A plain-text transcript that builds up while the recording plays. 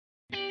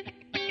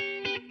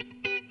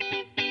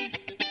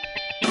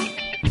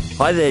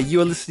Hi there, you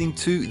are listening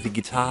to the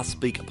Guitar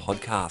Speak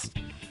podcast,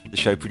 the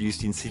show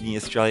produced in Sydney,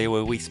 Australia,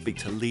 where we speak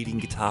to leading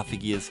guitar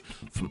figures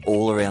from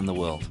all around the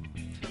world.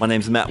 My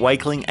name's Matt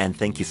Wakeling, and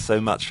thank you so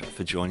much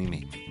for joining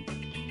me.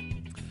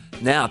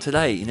 Now,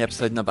 today, in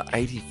episode number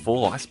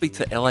 84, I speak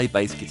to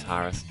LA-based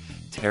guitarist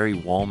Terry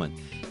Wallman.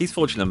 He's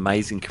forged an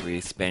amazing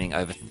career spanning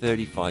over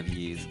 35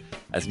 years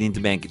as an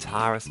in-demand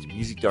guitarist,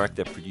 music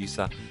director,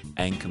 producer,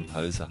 and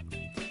composer.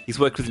 He's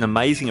worked with an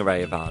amazing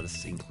array of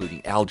artists,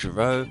 including Al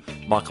Jarreau,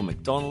 Michael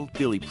McDonald,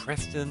 Billy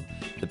Preston,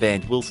 the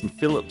band Wilson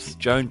Phillips,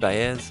 Joan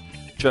Baez,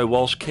 Joe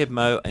Walsh, Kev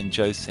Moe, and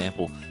Joe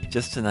Sample,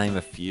 just to name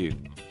a few.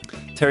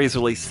 Terry has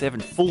released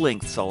 7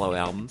 full-length solo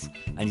albums,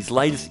 and his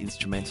latest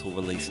instrumental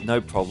release, No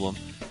Problem,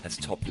 has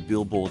topped the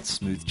Billboard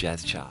Smooth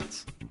Jazz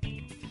charts.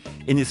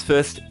 In this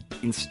first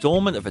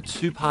installment of a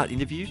 2-part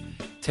interview,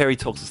 Terry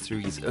talks us through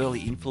his early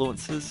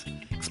influences,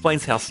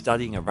 explains how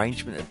studying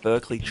arrangement at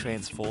Berklee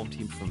transformed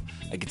him from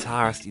a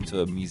guitarist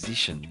into a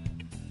musician,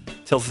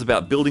 tells us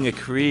about building a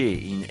career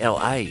in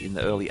LA in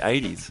the early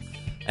 80s,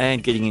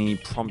 and getting an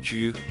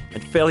impromptu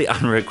and fairly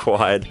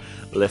unrequired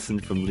lesson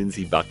from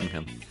Lindsey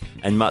Buckingham,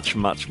 and much,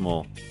 much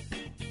more.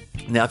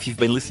 Now, if you've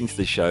been listening to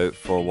the show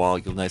for a while,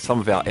 you'll know some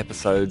of our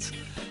episodes,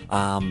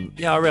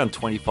 around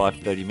 25,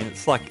 30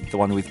 minutes, like the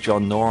one with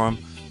John Norum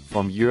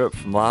from Europe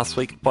from last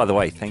week. By the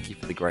way, thank you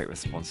for the great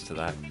response to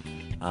that.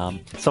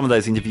 Some of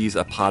those interviews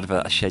are part of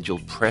a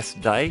scheduled press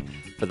day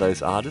for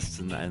those artists,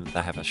 and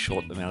they have a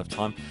short amount of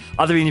time.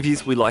 Other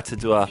interviews, we like to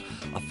do a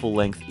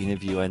full-length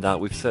interview,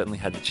 and we've certainly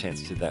had the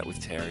chance to do that with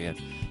Terry, and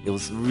it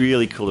was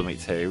really cool to meet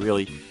Terry.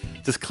 Really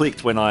just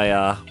clicked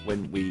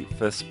when we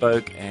first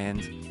spoke,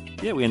 and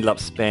yeah, we ended up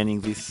spanning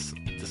this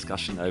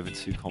discussion over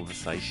 2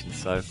 conversations.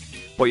 So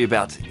what you're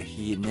about to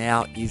hear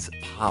now is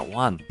part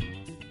 1.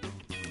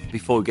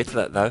 Before we get to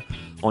that, though,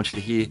 I want you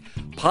to hear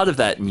part of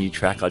that new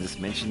track I just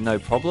mentioned, No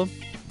Problem,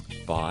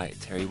 by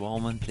Terry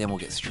Wallman. Then we'll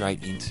get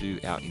straight into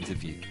our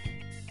interview.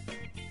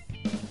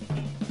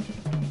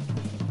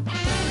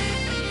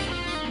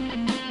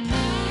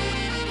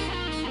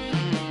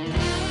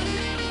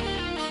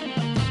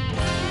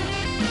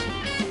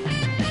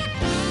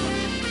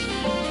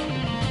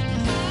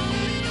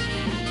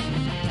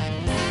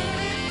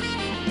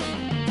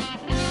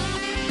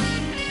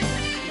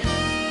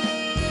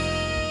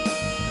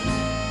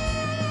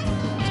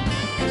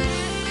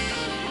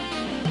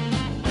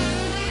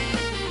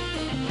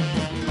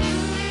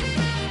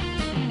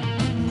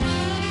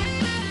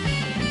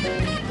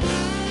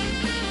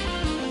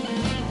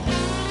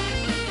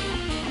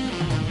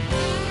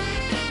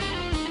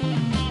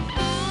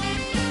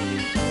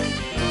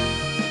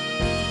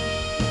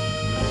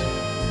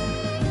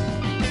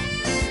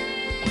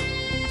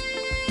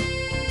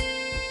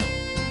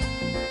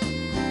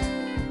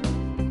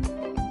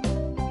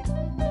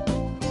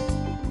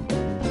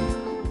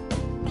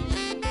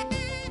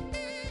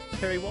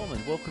 Terry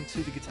Wallman, welcome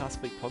to the Guitar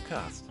Speak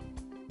podcast.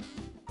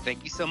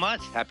 Thank you so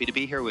much. Happy to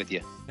be here with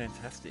you.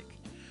 Fantastic.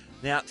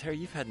 Now, Terry,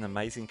 you've had an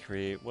amazing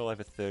career, well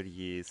over 30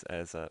 years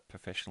as a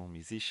professional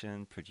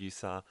musician,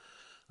 producer,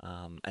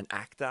 an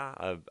actor,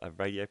 a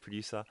radio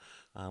producer,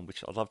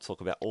 which I'd love to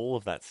talk about all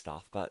of that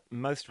stuff. But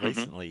most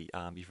recently,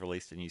 you've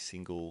released a new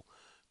single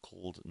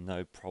called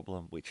No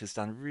Problem, which has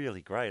done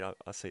really great.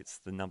 I see it's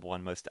the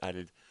 #1 most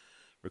added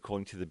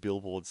recording to the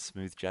Billboard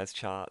Smooth Jazz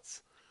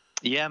charts.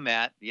 Yeah,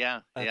 Matt.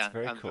 Yeah.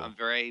 Very cool. I'm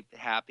very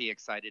happy,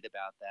 excited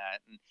about that.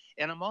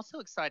 And I'm also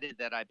excited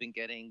that I've been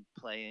getting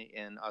play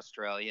in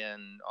Australia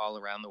and all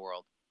around the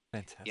world,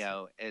 Fantastic.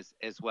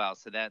 as well.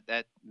 So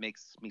that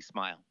makes me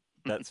smile.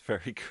 That's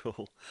very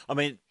cool. I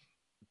mean,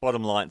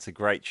 bottom line, it's a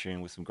great tune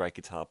with some great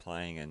guitar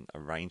playing and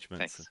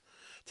arrangements.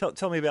 Thanks.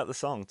 Tell me about the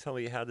song. Tell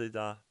me, how did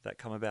that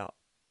come about?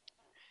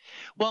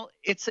 Well,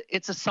 it's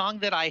a song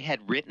that I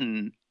had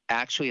written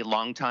actually a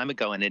long time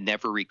ago and had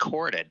never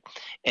recorded.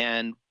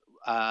 And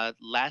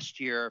last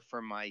year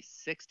for my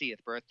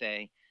 60th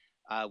birthday,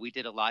 we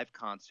did a live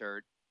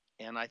concert,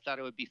 and I thought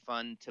it would be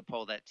fun to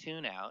pull that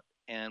tune out.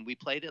 And we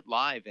played it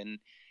live,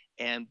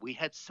 and we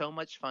had so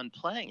much fun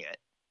playing it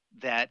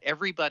that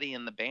everybody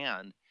in the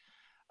band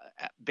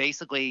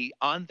basically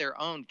on their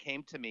own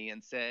came to me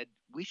and said,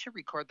 we should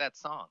record that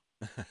song.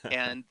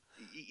 And,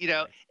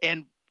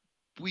 and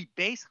we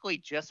basically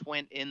just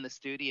went in the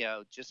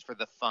studio just for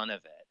the fun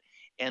of it.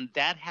 And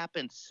that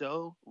happens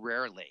so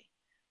rarely,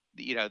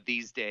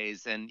 these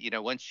days. And,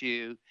 once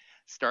you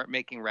start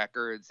making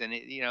records and,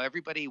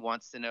 everybody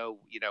wants to know,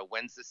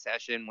 when's the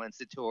session, when's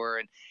the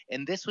tour.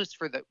 And this was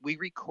we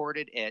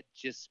recorded it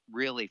just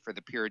really for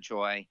the pure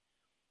joy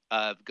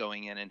of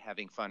going in and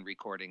having fun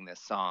recording this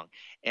song.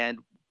 And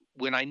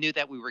when I knew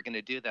that we were going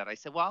to do that, I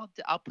said, well,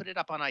 I'll put it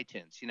up on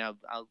iTunes.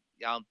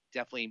 I'll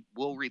definitely,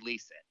 we'll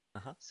release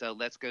it. So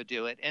let's go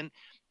do it.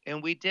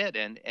 And we did.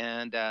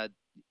 And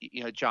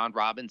John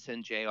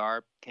Robinson, JR,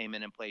 came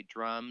in and played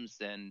drums,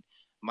 and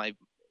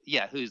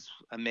who's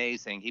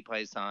amazing. He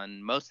plays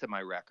on most of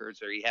my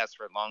records, or he has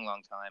for a long,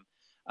 long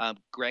time.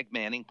 Greg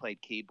Manning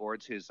played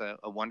keyboards, who's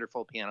a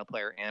wonderful piano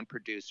player and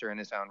producer in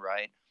his own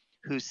right.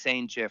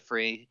 Hussein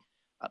Jeffrey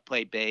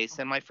played bass,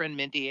 and my friend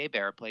Mindy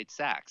Abair played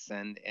sax,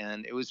 and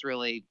it was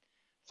really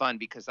fun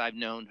because I've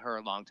known her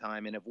a long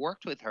time and have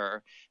worked with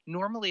her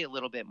normally a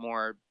little bit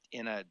more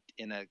in a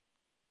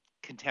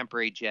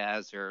contemporary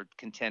jazz or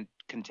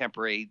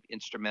contemporary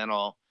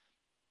instrumental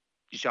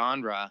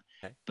genre,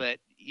 Okay. but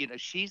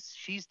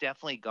she's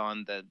definitely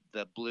gone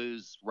the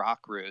blues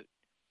rock route,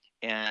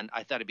 and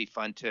I thought it'd be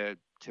fun to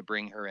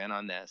bring her in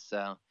on this.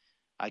 So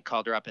I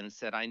called her up and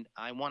said,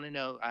 I want to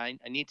know, I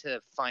need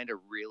to find a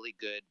really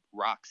good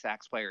rock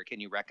sax player. Can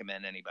you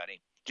recommend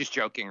anybody? Just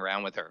joking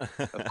around with her,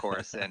 of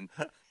course, and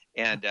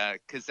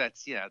because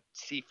that's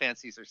she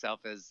fancies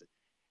herself as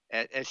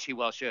she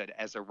well should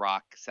as a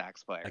rock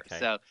sax player. Okay.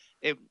 So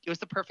it was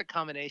the perfect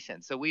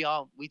combination. So we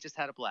just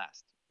had a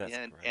blast, That's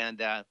and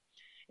great.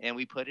 and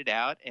we put it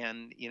out,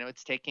 and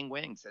it's taking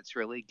wings. It's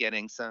really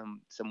getting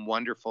some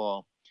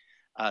wonderful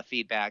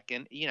feedback,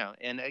 and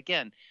and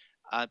again,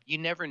 you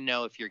never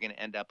know if you're going to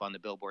end up on the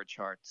Billboard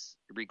charts,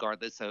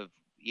 regardless of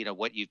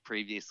what you've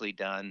previously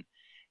done,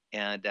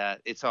 and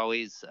it's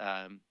always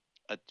a,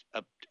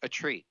 a a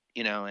treat,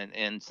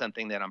 and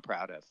something that I'm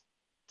proud of.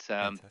 So,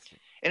 Fantastic.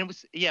 and it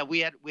was yeah, we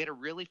had a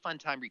really fun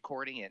time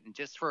recording it, and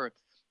just for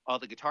all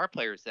the guitar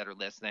players that are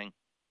listening,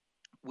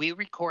 we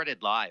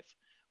recorded live.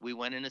 We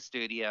went in a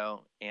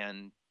studio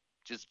and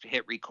just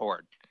hit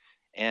record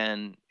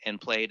and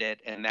played it,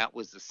 and that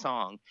was the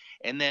song.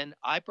 And then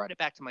I brought it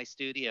back to my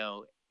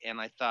studio, and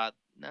I thought,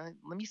 "Nah,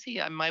 let me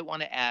see, I might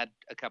want to add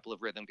a couple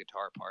of rhythm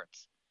guitar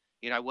parts.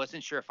 I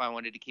wasn't sure if I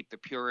wanted to keep the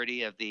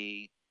purity of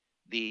the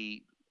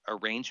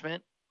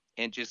arrangement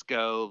and just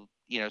go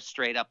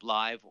straight up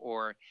live,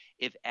 or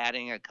if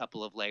adding a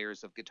couple of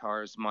layers of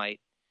guitars might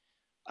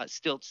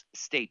still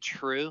stay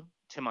true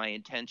to my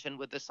intention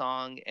with the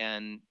song,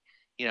 and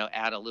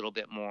add a little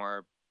bit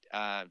more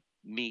uh,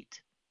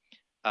 meat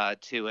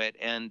to it.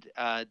 And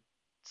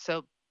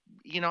so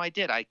I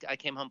did. I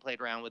came home,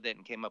 played around with it,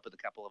 and came up with a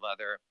couple of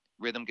other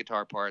rhythm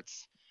guitar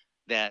parts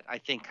that I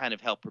think kind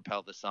of help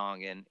propel the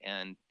song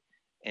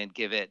and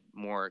give it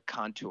more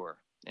contour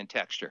and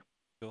texture.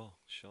 Sure,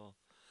 sure.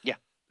 Yeah.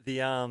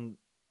 The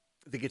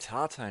the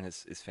guitar tone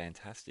is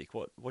fantastic.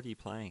 What are you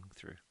playing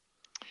through?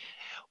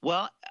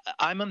 Well,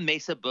 I'm a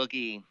Mesa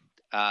Boogie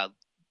uh,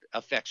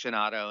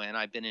 aficionado, and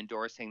I've been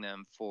endorsing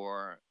them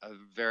for a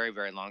very,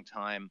 very long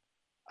time.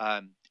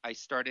 I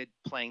started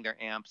playing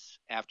their amps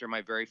after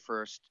my very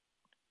first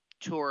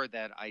tour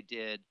that I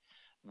did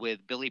with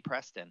Billy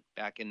Preston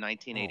back in Oh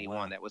 1981.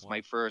 wow, That was wow.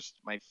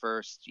 my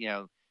first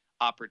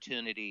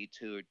opportunity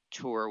to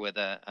tour with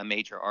a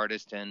major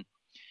artist and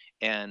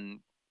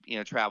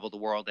travel the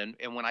world.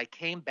 And when I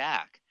came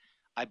back,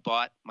 I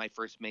bought my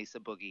first Mesa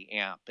Boogie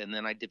amp, and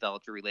then I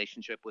developed a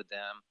relationship with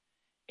them,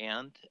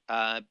 and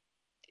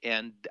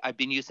and I've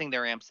been using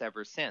their amps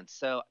ever since.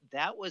 So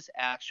that was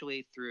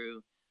actually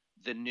through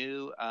the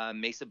new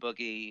Mesa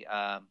Boogie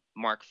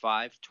Mark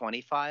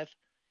 525.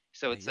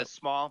 So it's a Yep.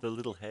 small, The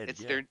little head,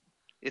 it's yeah. their,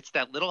 it's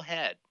that little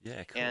head,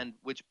 Yeah, cool. and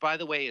which by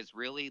the way is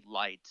really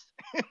light,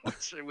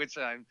 which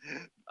I'm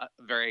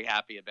very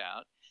happy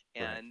about,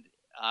 Great. and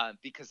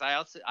because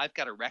I've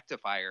got a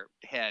rectifier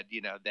head,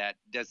 that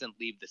doesn't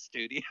leave the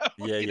studio,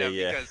 Yeah, yeah,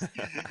 yeah.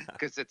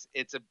 because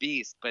it's a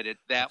beast, but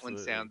that one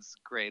Absolutely. sounds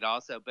great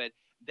also. But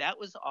that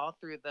was all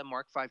through the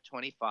Mark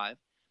 525.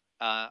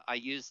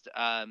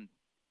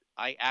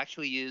 I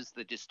actually used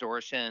the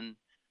distortion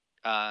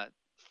uh,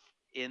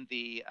 in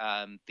the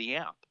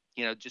amp,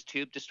 just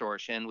tube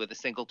distortion with a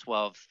single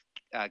 12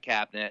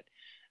 cabinet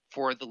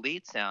for the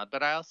lead sound.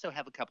 But I also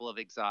have a couple of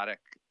exotic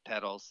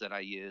pedals that I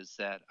use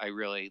that I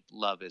really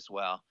love as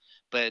well.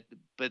 But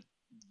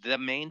the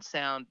main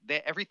sound,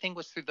 everything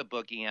was through the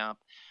Boogie amp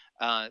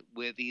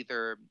with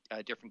either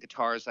different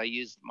guitars. I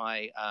used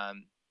my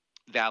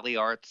Valley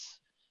Arts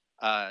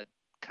uh,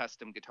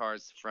 custom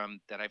guitars from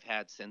that I've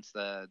had since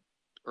the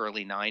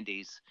early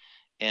 '90s,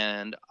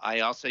 and I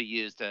also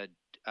used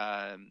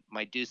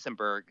my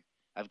Duesenberg.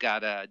 I've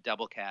got a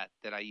double cat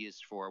that I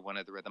used for one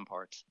of the rhythm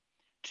parts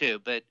too.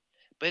 But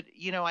but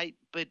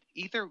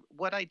either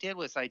what I did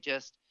was I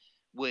just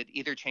would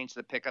either change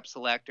the pickup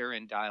selector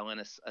and dial in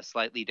a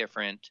slightly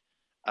different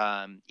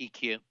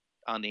EQ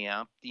on the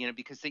amp,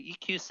 because the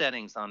EQ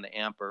settings on the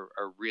amp are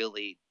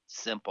really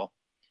simple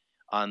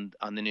on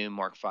the new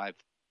Mark 5,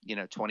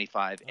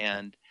 25. Okay.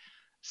 And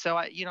so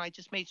I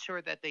just made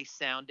sure that they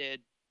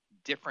sounded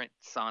different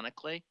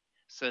sonically,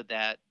 so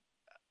that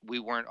we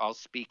weren't all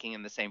speaking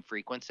in the same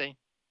frequency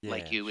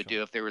like Yeah, you would sure.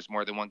 do if there was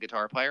more than one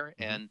guitar player.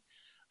 Hmm. And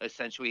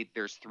essentially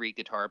there's three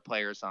guitar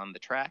players on the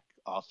track,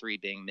 all three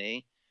being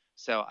me.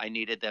 So I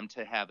needed them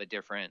to have a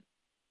different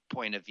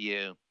point of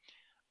view,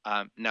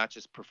 not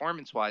just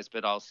performance wise,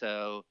 but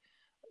also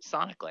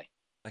sonically.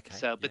 Okay.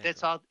 So, but Yeah,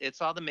 great.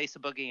 it's all the Mesa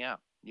Boogie out.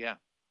 Yeah.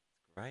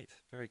 Great.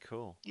 Very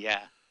cool.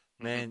 Yeah.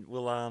 Hmm. Man,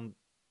 well,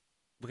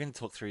 we're going to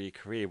talk through your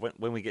career.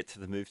 When we get to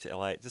the move to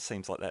LA, it just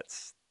seems like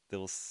there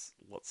was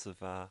lots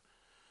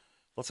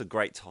of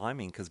great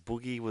timing because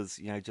Boogie was,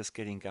 just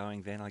getting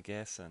going then, I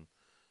guess, and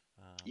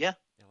um, Yeah.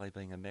 LA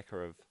being a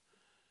mecca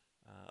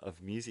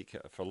of music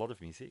for a lot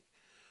of music.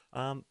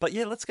 But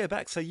yeah, let's go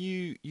back. So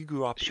you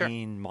grew up Sure.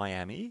 in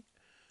Miami,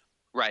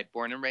 Right.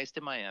 Born and raised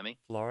in Miami.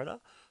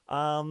 Florida.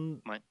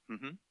 Um,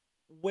 Mhm.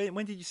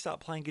 when did you start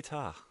playing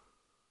guitar?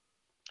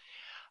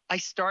 I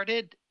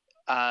started,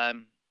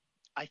 um,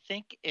 I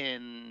think,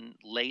 in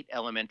late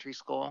elementary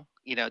school.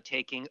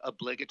 Taking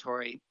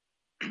obligatory,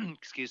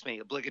 excuse me,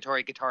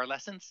 obligatory guitar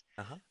lessons,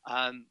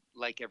 Uh-huh.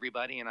 like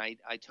everybody, and I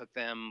took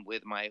them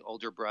with my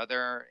older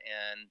brother,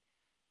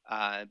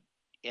 uh,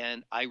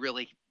 and I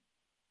really,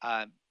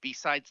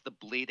 besides the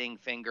bleeding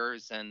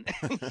fingers and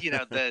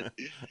the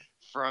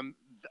from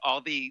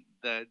all the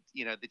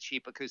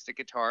cheap acoustic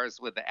guitars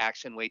with the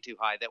action way too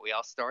high that we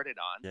all started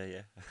on. Yeah,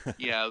 yeah.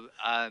 You know,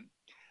 um,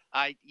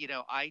 I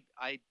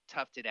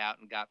toughed it out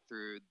and got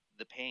through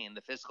the pain,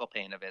 the physical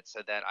pain of it,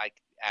 so that I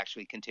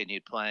actually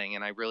continued playing,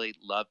 and I really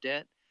loved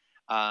it.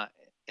 Uh,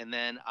 and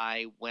then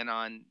I went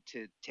on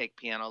to take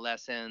piano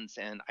lessons,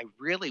 and I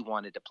really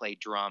wanted to play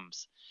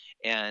drums,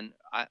 and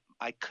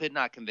I could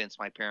not convince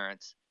my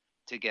parents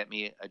to get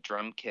me a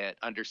drum kit.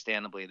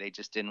 Understandably, they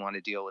just didn't want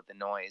to deal with the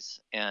noise,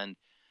 and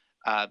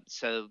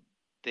so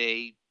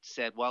they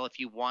said, "Well, if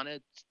you want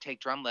to take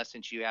drum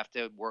lessons, you have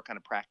to work on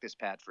a practice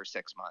pad for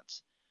 6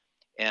 months."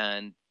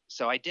 And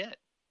so I did.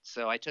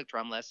 So I took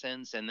drum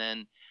lessons, and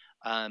then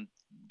um,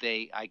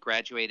 I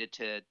graduated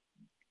to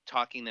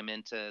talking them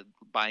into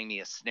buying me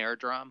a snare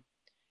drum,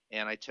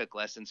 and I took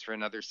lessons for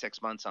another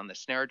 6 months on the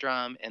snare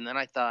drum, and then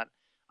I thought,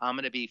 I'm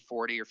going to be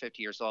 40 or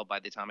 50 years old by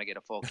the time I get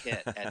a full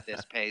kit at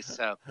this pace.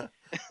 So,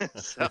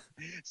 so,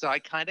 so I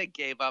kind of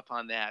gave up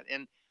on that,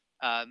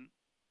 um,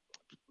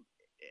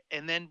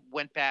 and then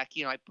went back.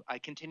 I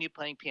continued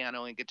playing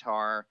piano and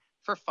guitar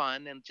for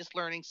fun and just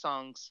learning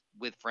songs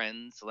with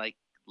friends, like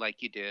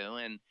you do,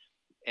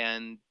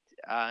 and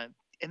uh,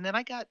 and then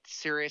I got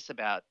serious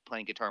about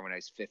playing guitar when I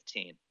was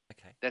 15.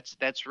 Okay.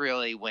 That's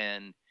really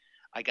when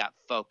I got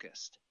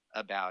focused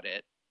about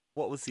it.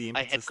 What was the I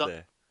had impetus gone.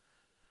 there?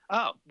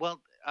 Oh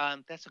well,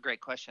 that's a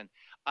great question.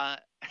 Uh,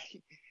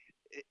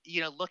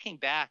 Looking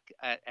back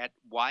at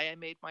why I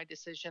made my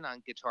decision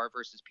on guitar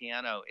versus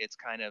piano, it's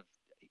kind of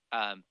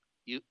um,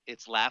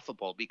 it's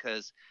laughable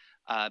because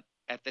uh,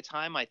 at the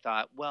time I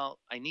thought, well,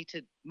 I need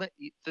to.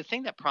 The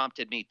thing that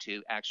prompted me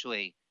to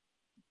actually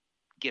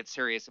get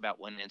serious about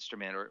one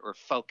instrument or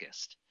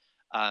focused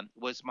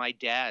was my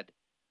dad.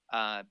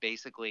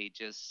 Basically,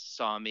 just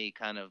saw me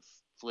kind of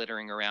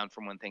flittering around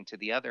from one thing to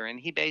the other, and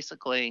he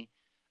basically.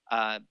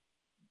 Uh,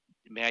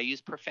 May I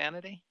use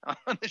profanity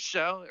on the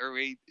show? Or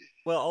we,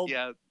 Well,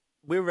 yeah,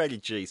 we're ready,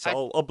 G, so I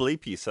I'll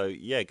bleep you. So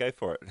yeah, go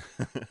for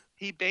it.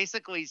 he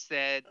basically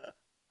said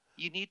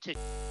you need to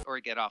or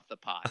get off the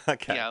pot,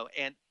 Okay.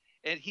 and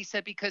he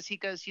said because he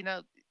goes,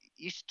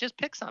 you should just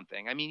pick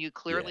something. I mean, you Yeah.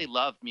 clearly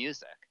love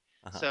music,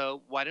 Uh-huh.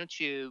 so why don't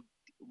you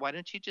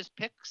just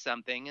pick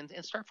something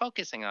and start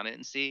focusing on it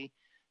and see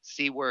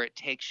where it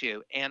takes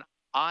you. And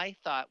I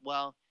thought,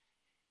 well,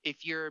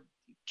 if you're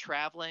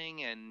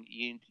traveling and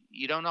you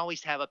don't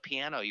always have a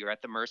piano, you're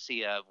at the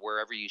mercy of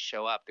wherever you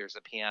show up. There's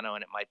a piano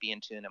and it might be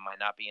in tune, it might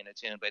not be in a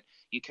tune, but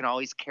you can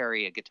always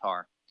carry a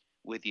guitar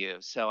with you.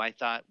 So I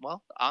thought,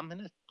 well, I'm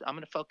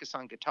gonna focus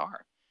on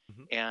guitar.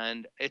 Hmm.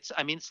 And it's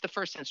the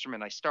first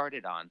instrument I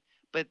started on,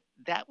 but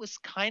that was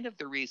kind of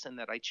the reason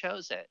that I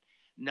chose it,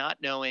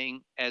 not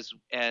knowing as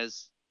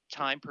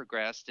time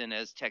progressed and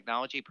as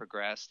technology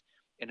progressed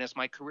and as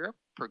my career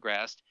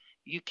progressed,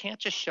 you can't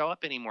just show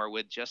up anymore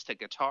with just a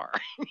guitar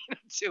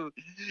to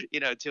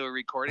to a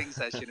recording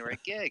session or a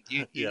gig.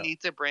 You Yeah. need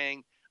to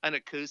bring an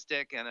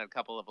acoustic and a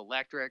couple of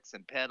electrics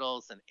and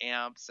pedals and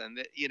amps and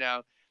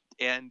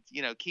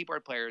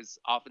keyboard players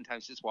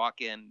oftentimes just walk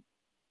in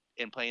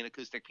and play an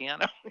acoustic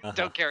piano. Uh-huh.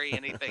 Don't carry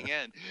anything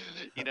in,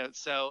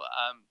 so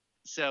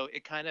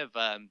it kind of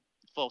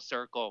full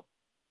circle.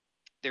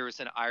 There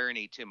was an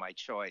irony to my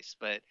choice,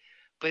 but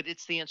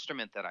it's the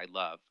instrument that I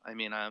love. I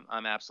mean,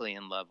 I'm absolutely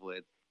in love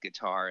with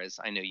guitar, as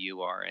I know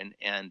you are,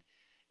 and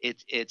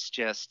it's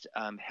just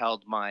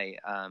held my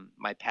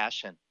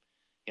passion,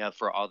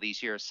 for all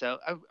these years.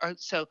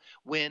 So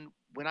when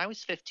I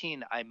was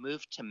 15, I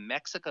moved to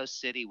Mexico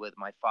City with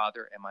my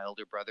father and my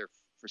older brother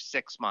for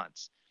 6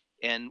 months,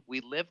 and we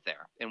lived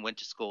there and went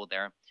to school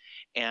there.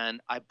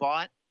 And I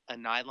bought a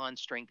nylon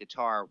string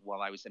guitar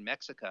while I was in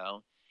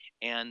Mexico,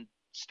 and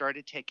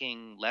started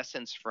taking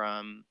lessons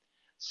from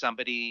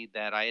somebody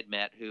that I had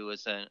met who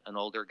was an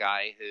older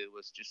guy who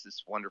was just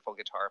this wonderful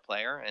guitar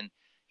player, and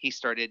he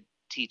started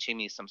teaching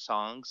me some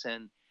songs.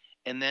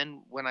 And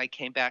then when I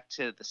came back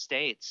to the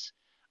States,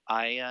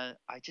 I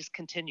just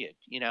continued.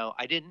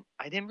 I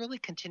didn't really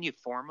continue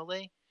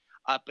formally,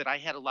 but I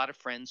had a lot of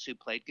friends who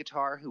played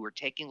guitar who were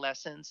taking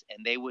lessons,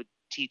 and they would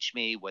teach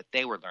me what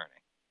they were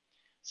learning.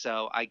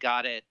 So I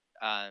got it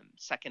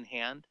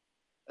secondhand,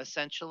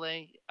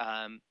 essentially.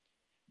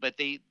 But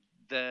the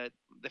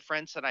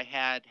friends that I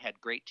had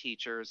great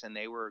teachers, and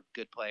they were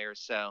good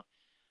players. So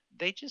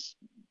they just,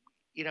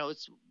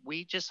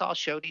 we just all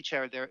showed each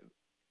other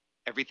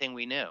everything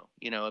we knew,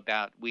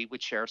 about. We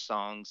would share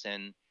songs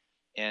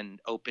and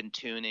open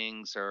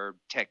tunings or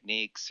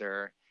techniques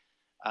or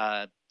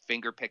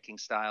finger picking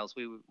styles.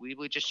 We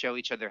would just show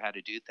each other how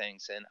to do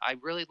things, and I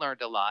really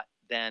learned a lot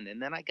then.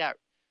 And then I got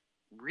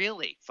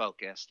really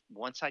focused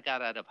once I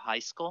got out of high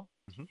school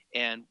Hmm.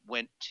 and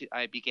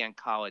I began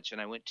college, and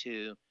I went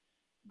to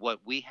what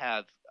we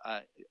have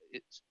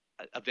it's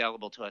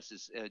available to us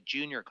is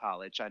junior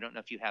college. I don't know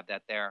if you have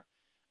that there.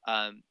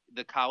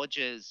 The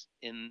colleges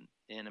in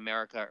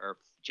America are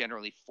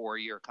generally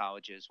 4-year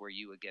colleges where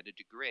you would get a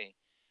degree,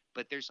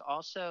 but there's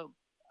also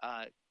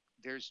uh,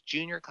 there's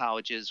junior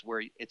colleges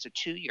where it's a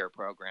 2-year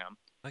program,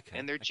 Okay.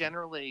 and they're Okay.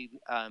 generally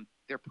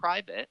they're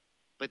private,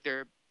 but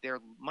they're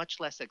much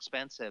less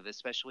expensive,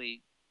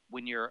 especially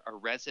when you're a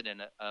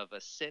resident of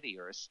a city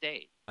or a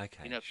state. You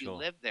Okay. know, if you Sure.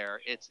 live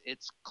there,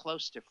 it's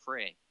close to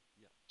free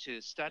Yeah.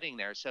 to studying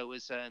there. So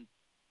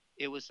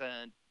it was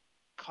a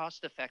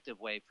cost effective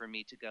way for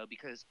me to go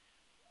because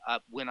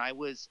when I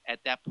was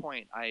at that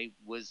point, I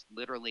was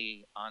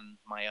literally on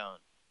my own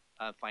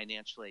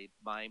financially.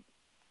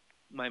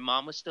 My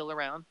mom was still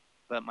around,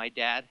 but my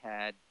dad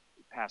had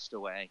passed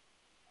away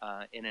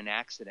in an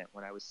accident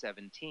when I was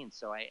 17.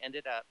 So I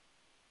ended up,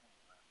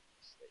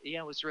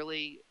 yeah, it was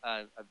really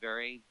a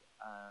very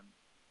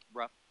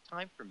rough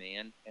time for me.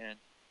 And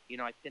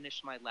I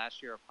finished my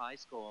last year of high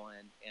school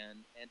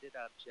and ended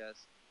up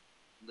just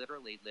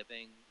literally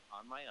living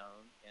on my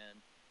own and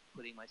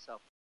putting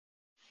myself.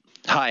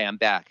 Hi, I'm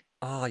back.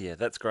 Oh, yeah,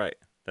 that's great.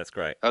 That's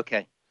great.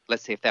 Okay,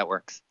 let's see if that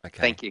works.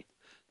 Okay. Thank you.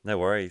 No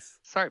worries.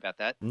 Sorry about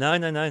that. No,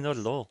 no, no, not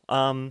at all.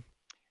 I'm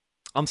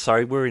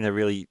sorry, we're in a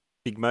really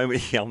big moment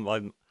here.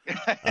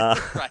 Uh,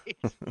 Right.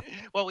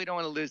 Well, we don't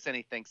want to lose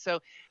anything. So,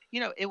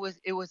 it was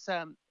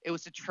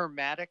a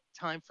traumatic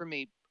time for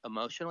me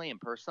emotionally and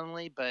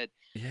personally, but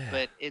yeah.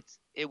 but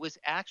it was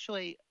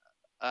actually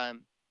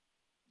um,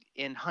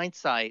 in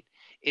hindsight,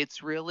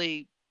 it's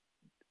really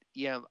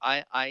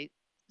I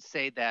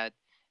say that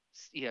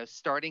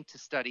starting to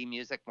study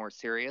music more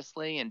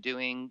seriously and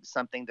doing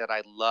something that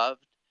I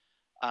loved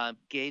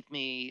gave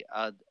me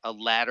a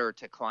ladder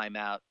to climb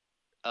out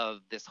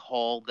of this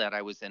hole that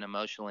I was in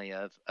emotionally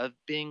of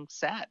being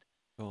sad,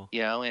 Cool.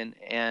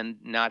 and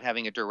not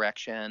having a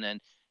direction,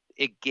 and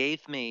it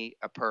gave me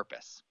a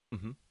purpose,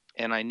 Hmm.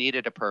 and I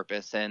needed a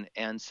purpose,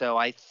 and so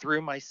I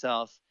threw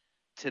myself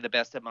to the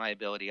best of my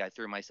ability. I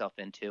threw myself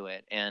into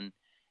it, and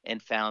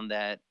found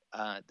that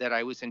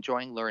I was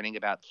enjoying learning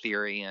about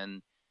theory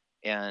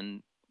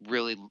and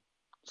really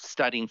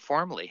studying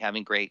formally,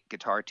 having great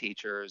guitar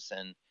teachers,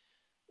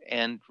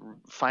 and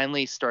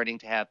finally starting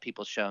to have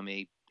people show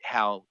me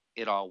how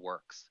it all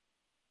works,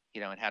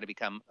 and how to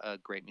become a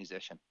great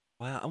musician.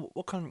 Wow. And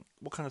what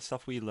kind of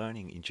stuff were you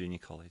learning in junior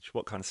college?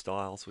 What kind of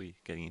styles were you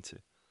getting into?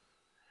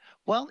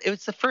 Well, it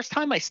was the first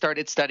time I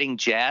started studying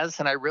jazz,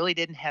 and I really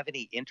didn't have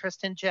any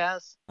interest in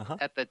jazz Uh-huh.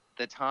 at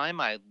the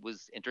time. I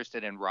was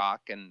interested in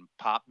rock and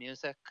pop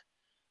music,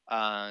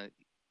 uh,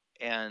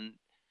 and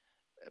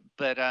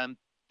but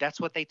that's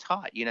what they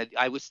taught.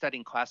 I was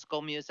studying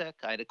classical music.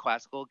 I had a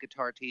classical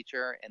guitar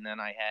teacher, and then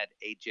I had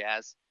a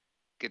jazz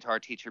guitar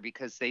teacher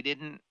because they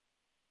didn't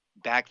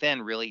back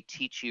then really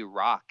teach you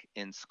rock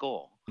in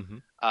school. Hmm.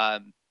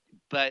 Um,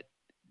 but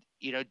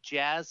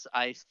jazz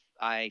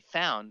I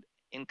found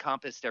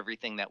encompassed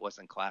everything that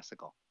wasn't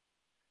classical.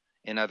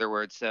 In other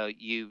words, so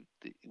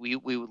we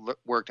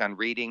worked on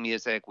reading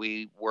music.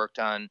 We worked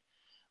on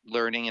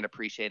learning and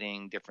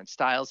appreciating different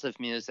styles of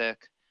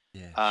music,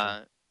 Yeah, sure.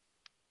 uh,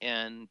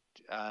 and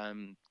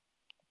um,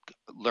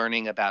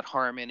 learning about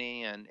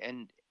harmony and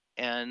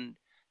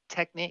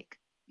technique.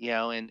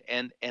 And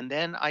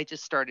then I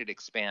just started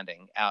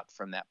expanding out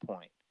from that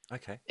point.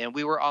 Okay. And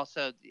we were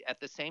also at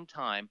the same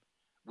time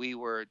we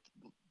were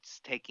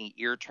taking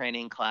ear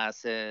training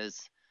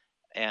classes,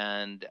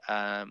 and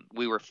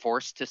we were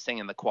forced to sing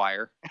in the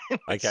choir,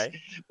 which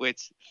Okay.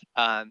 which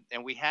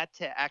and we had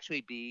to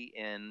actually be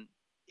in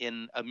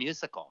a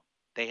musical.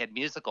 They had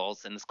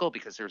musicals in the school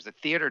because there was a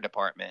theater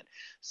department,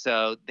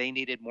 so they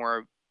needed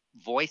more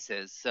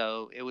voices.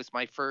 So it was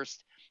my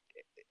first.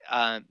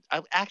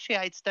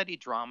 I'd studied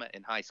drama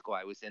in high school.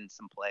 I was in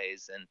some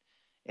plays,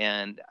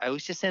 and I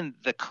was just in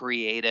the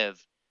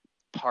creative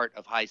part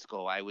of high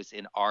school. I was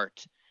in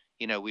art.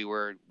 We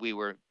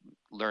were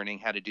learning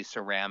how to do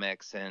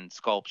ceramics and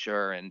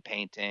sculpture and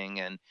painting,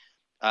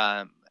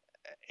 um,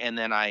 and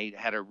then I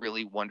had a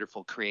really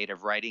wonderful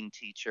creative writing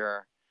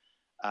teacher.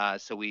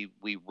 So we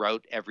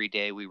wrote every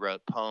day. We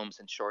wrote poems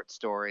and short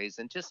stories,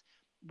 and just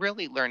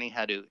really learning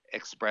how to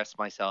express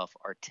myself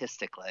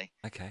artistically.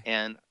 Okay.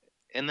 And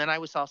and then I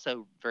was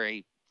also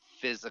very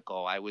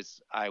physical. I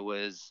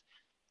was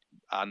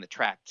on the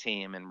track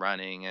team and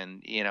running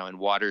and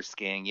water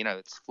skiing.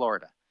 It's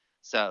Florida,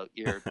 so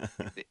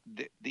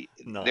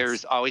Nice.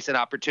 there's always an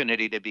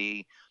opportunity to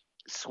be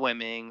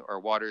swimming or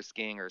water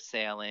skiing or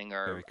sailing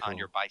or Very on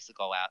your cool.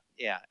 bicycle out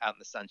in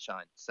the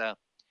sunshine. So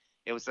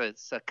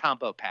it's a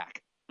combo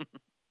pack.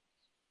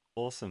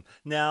 Awesome.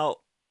 Now,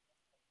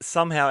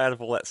 somehow out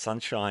of all that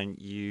sunshine,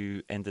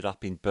 you ended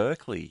up in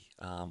Berkeley,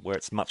 where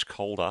it's much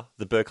colder,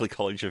 the Berkeley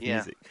College of Yeah.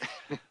 Music.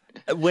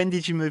 When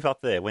did you move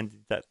up there? When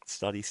did that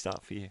study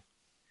start for you?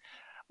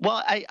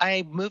 Well,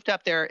 I moved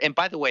up there, and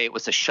by the way, it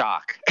was a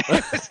shock.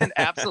 It was an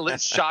absolute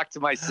shock to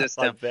my I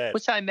system, bet.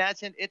 which I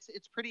imagine it's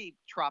pretty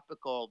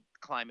tropical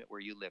climate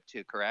where you live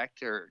too,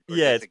 correct? Or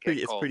Yeah, does it's it get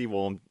it's cold? pretty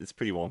warm. It's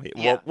pretty warm here.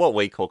 Yeah, What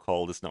we call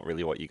cold is not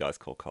really what you guys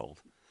call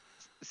cold.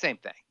 same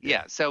thing. Yeah.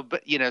 Yeah. So,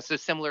 but you know, so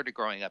similar to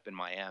growing up in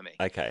Miami.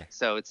 Okay.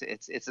 So it's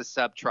a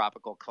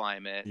subtropical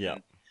climate, Yeah.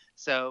 and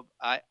so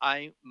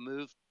I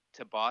moved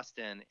to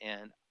Boston,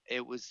 and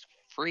it was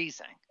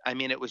freezing. I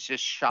mean, it was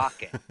just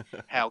shocking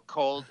how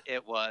cold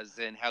it was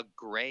and how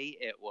gray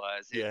it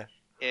was. Yeah.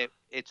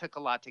 It took a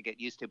lot to get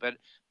used to, but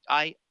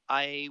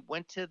I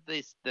went to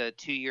the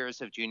 2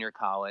 years of junior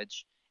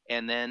college,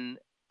 and then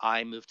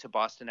I moved to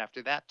Boston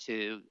after that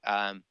to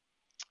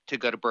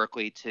go to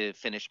Berkeley to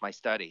finish my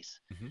studies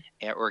Hmm.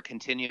 or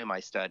continue my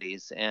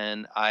studies.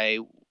 And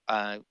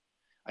uh,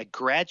 I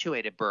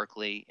graduated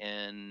Berkeley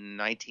in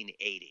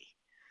 1980,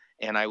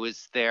 and I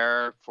was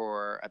there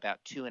for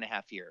about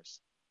 2.5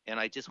 years, and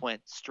I just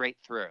went straight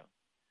through.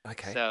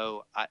 Okay.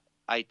 So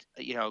I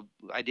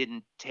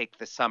didn't take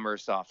the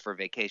summers off for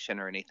vacation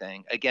or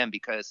anything. Again,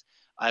 because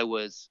I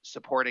was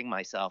supporting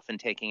myself and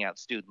taking out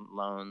student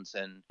loans,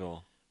 and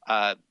Sure.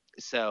 uh,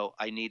 so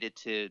I needed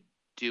to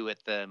do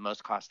it the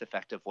most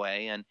cost-effective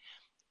way.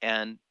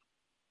 And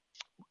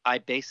I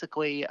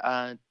basically,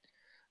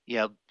 you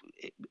know,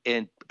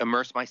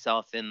 immerse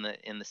myself in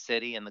the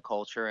city and the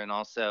culture, and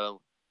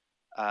also,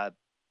 uh,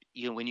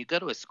 when you go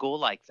to a school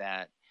like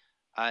that,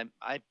 I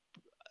I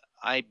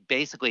I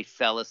basically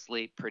fell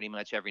asleep pretty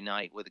much every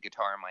night with a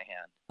guitar in my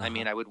hand. I Uh-huh.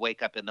 mean, I would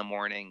wake up in the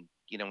morning,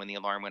 when the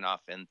alarm went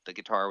off, and the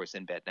guitar was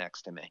in bed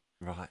next to me.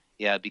 Right.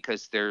 Yeah,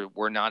 because there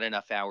were not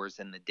enough hours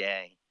in the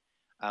day,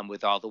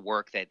 with all the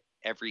work that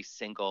every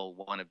single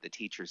one of the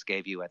teachers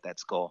gave you at that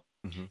school.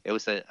 Hmm. It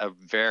was a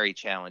very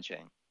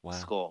challenging Wow.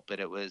 school, but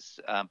it was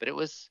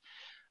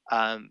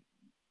um,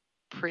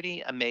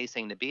 pretty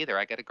amazing to be there.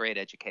 I got a great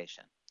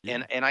education,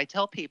 Yeah. and I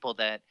tell people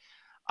that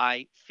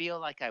I feel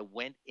like I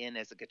went in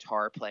as a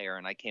guitar player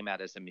and I came out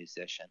as a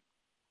musician.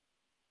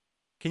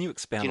 Can you Do you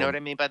expound know what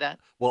on? I mean by that?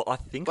 Well, I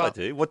think I Well,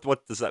 do.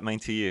 What does that mean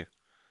to you?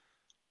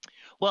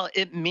 well,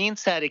 it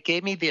means that it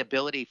gave me the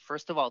ability,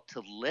 first of all,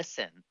 to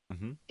listen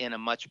Hmm. in a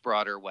much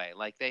broader way.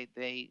 Like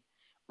they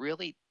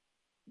really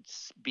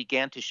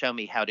began to show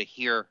me how to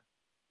hear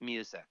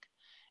music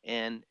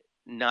and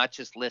not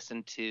just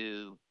listen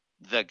to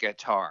the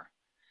guitar,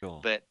 Sure.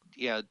 but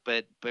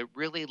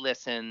really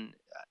listen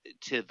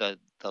to the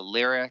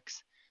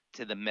lyrics,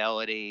 to the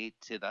melody,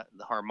 to the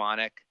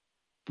harmonic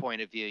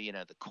point of view,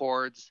 the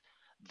chords,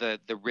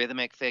 the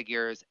rhythmic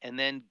figures, and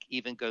then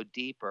even go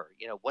deeper.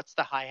 What's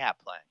the hi-hat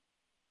playing?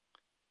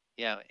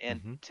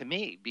 And Hmm. to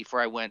me,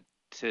 before I went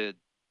to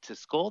to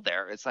school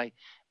there, it's like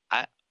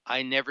I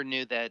I never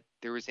knew that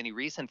there was any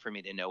reason for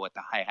me to know what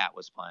the hi-hat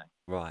was playing.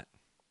 Right.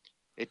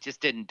 It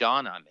just didn't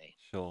dawn on me.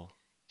 Sure.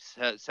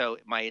 So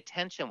my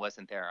attention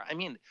wasn't there. I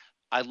mean,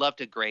 I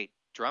loved a great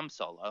drum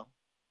solo.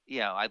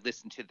 I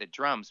listened to the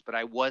drums, but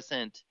I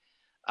wasn't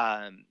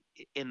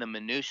in the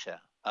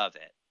minutia of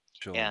it.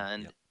 Sure.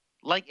 And Yep.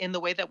 like in the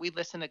way that we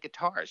listen to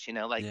guitars,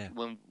 like Yeah.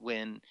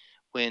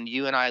 when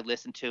you and I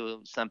listen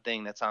to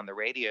something that's on the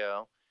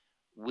radio,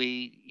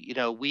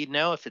 we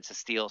know if it's a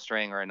steel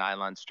string or a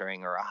nylon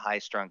string or a high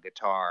strung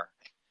guitar,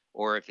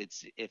 or if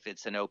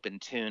it's an open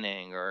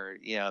tuning, or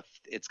if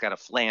it's got a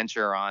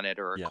flanger on it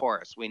or a Yep.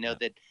 chorus. We know Yep.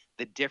 that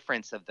the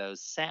difference of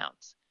those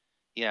sounds.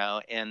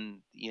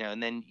 And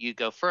then you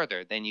go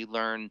further, then you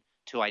learn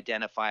to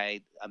identify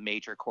a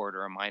major chord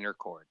or a minor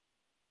chord.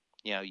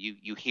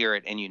 You hear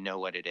it and you know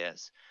what it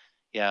is.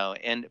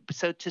 And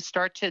so to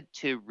start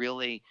to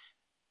really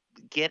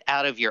get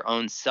out of your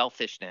own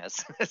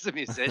selfishness as a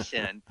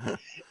musician,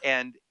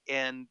 and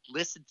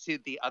listen to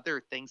the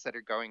other things that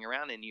are going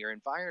around in your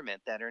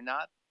environment that are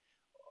not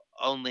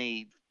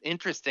only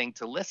interesting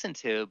to listen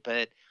to,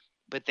 but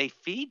they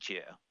feed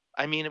you.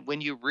 I mean, when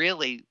you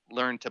really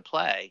learn to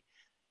play,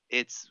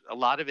 it's a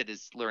lot of it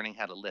is learning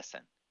how to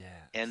listen, Yeah.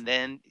 and Absolutely.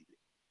 then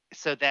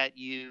so that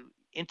you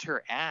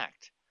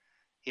interact.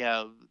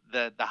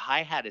 The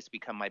hi hat has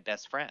become my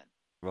best friend.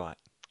 Right.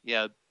 You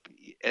know,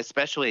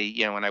 Especially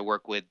when I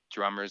work with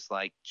drummers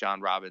like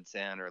John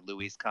Robinson or Mm.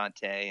 Luis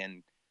Conte,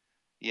 and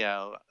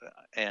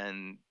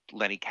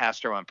Lenny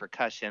Castro on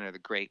percussion, or the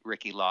great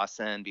Ricky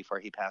Lawson before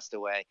he passed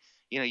away.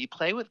 You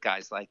play with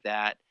guys like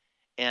that,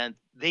 and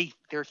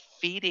they're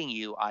feeding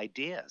you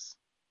ideas.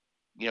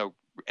 You know,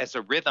 as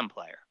a rhythm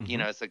player, Hmm.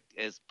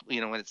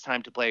 when it's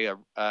time to play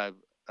a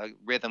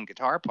rhythm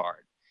guitar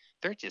part,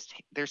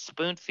 they're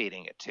spoon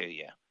feeding it to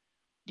you.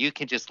 You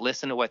can just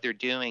listen to what they're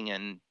doing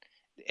and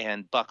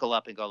buckle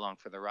up and go along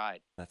for the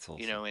ride. That's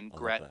awesome. And I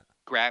love that.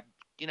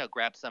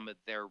 grab some of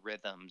their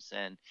rhythms,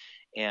 and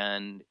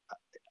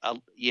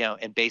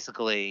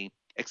basically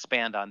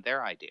expand on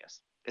their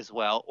ideas as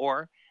well,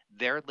 or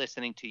they're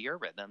listening to your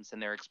rhythms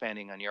and they're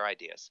expanding on your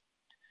ideas.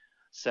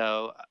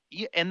 So,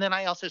 yeah, and then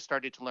I also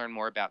started to learn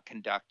more about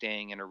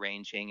conducting and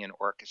arranging and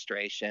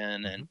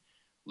orchestration, Hmm. and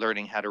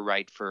learning how to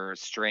write for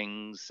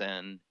strings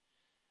and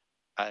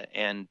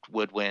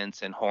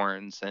woodwinds and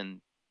horns,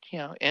 and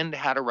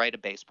how to write a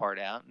bass part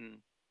out,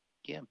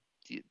 yeah,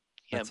 you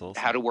That's how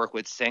awesome. to work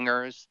with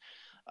singers,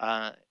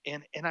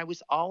 and I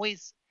was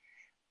always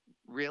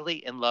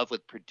really in love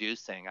with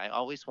producing. I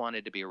always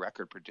wanted to be a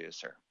record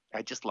producer.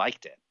 I just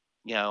liked it.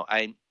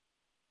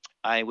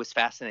 I was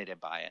fascinated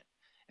by it,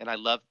 and I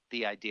loved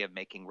the idea of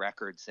making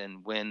records.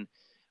 And when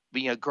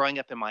growing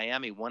up in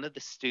Miami, one of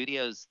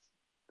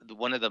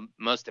the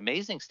most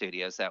amazing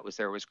studios that was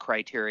there was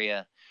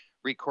Criteria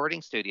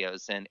Recording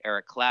Studios, and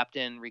Eric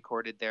Clapton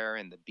recorded there,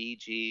 and the Bee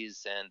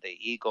Gees, and the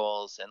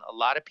Eagles, and a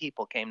lot of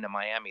people came to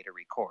Miami to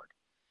record,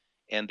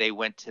 and they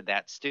went to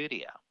that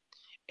studio.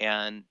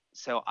 And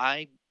so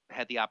I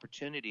had the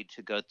opportunity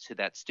to go to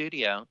that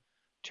studio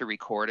to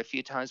record a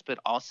few times, but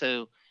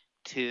also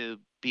to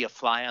be a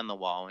fly on the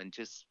wall and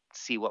just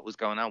see what was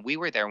going on. We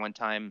were there one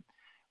time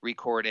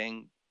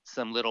recording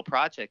some little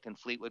project, and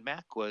Fleetwood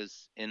Mac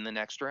was in the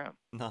next room.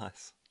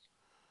 Nice.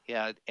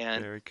 Yeah,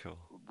 and Very cool.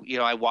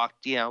 I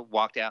walked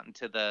out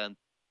into the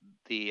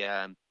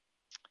the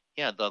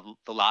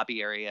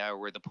lobby area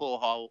where the pool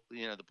hall,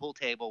 the pool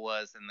table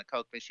was, and the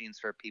Coke machines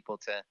for people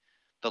to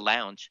the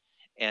lounge,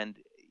 and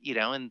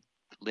and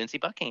Lindsey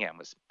Buckingham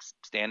was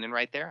standing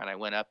right there, and I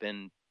went up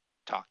and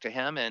talked to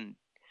him, and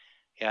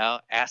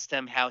asked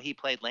him how he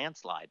played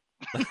Landslide,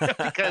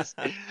 because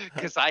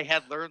I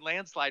had learned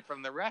Landslide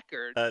from the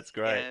record, That's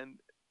great. and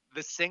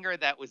the singer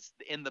that was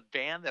in the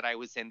band that I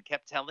was in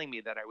kept telling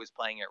me that I was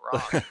playing it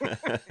wrong.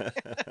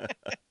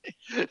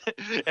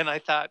 And I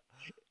thought,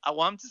 oh,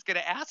 well, I'm just going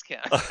to ask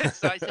him.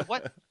 So I said,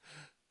 what?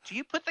 Do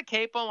you put the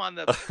capo on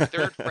the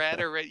third fret,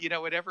 or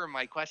whatever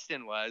my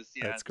question was?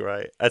 That's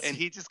great. And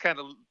he just kind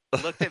of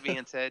looked at me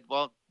and said,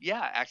 well,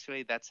 yeah,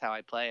 actually, that's how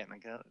I play it. And I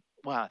go,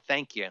 wow,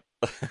 thank you.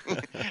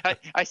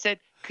 I said,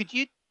 could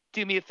you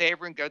do me a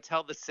favor and go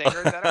tell the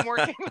singer that I'm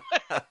working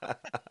with?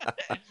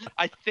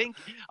 I think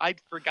I'd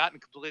forgotten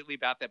completely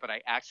about that, but I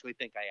actually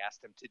think I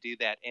asked him to do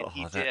that, and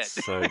he Oh, did.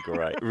 that's so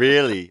great.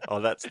 Really? Oh,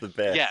 that's the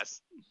best.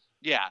 Yes.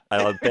 Yeah.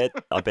 And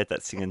I bet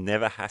that singer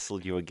never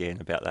hassled you again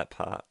about that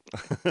part.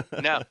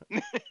 No.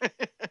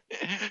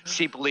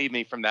 She believed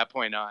me from that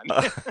point on.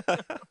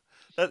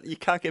 You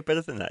can't get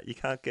better than that. You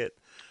can't get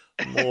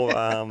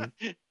more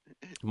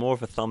more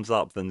of a thumbs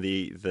up than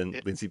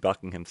Lindsey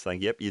Buckingham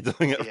saying, "Yep, you're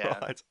doing it Yeah.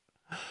 right."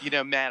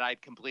 Matt,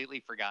 I'd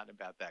completely forgotten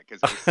about that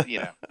because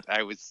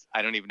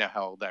I don't even know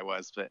how old I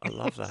was, but I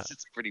love that.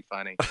 it's pretty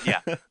funny. Yeah.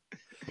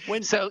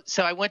 When So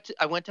I went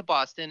to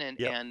Boston, and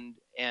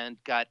Yep.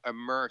 got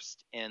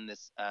immersed in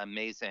this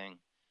amazing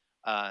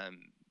um,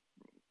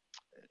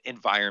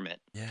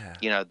 environment.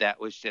 Yeah. That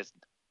was just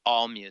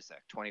all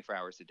music, 24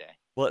 hours a day.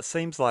 Well, it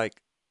seems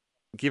like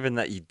given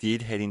that you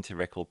did head into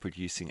record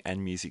producing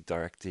and music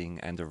directing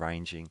and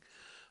arranging,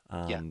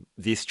 Yeah.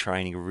 this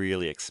training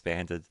really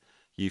expanded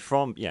you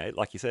from,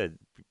 like you said,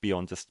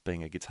 beyond just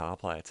being a guitar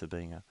player to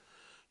being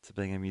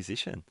a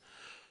musician.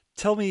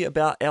 Tell me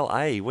about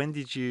LA. When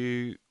did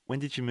you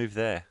move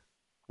there?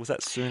 Was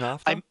that soon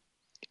after? I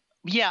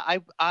Yeah,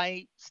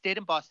 I stayed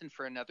in Boston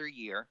for another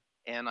year,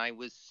 and I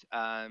was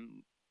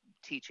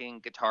teaching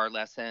guitar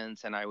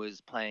lessons, and I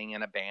was playing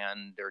in a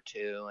band or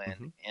two,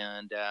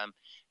 and Hmm.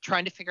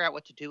 trying to figure out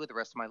what to do with the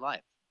rest of my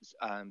life.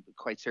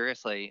 Quite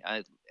seriously,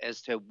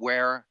 as to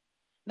where,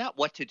 not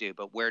what to do,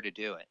 but where to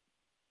do it.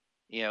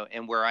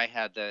 And where I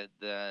had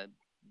the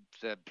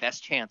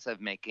best chance of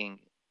making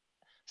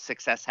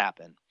success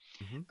happen.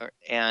 Hmm.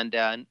 And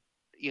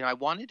I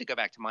wanted to go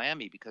back to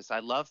Miami because I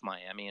love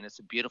Miami and it's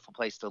a beautiful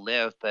place to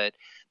live. But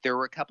there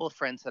were a couple of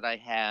friends that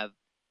I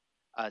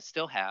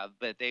still have,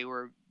 but they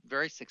were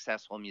very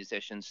successful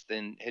musicians.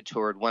 Then had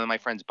toured. One of my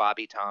friends,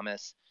 Bobby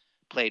Thomas,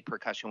 played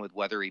percussion with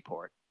Weather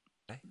Report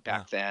Okay. Wow.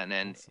 back then,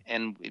 and Awesome.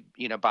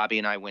 and Bobby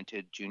and I went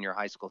to junior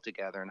high school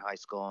together in high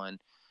school,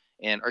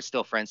 and are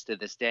still friends to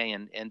this day.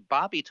 And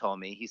Bobby told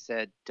me, he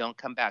said, "Don't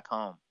come back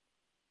home."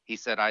 He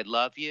said, "I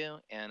love you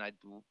and I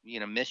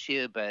miss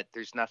you, but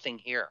there's nothing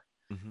here."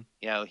 Hmm.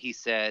 He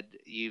said,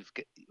 he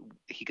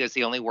goes,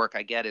 "The only work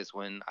I get is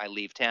when I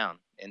leave town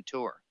and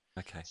tour."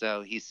 Okay.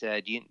 So he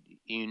said, you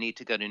need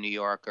to go to New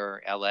York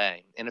or LA.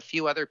 And a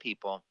few other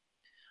people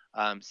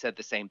said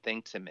the same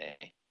thing to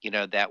me,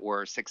 that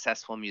were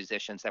successful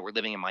musicians that were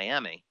living in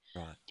Miami,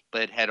 Right.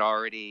 but had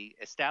already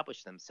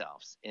established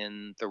themselves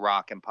in the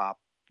rock and pop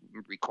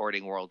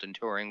recording world and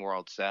touring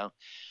world. So,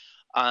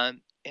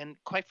 and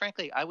quite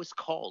frankly, I was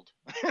cold.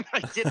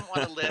 I didn't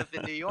want to live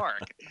in New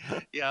York.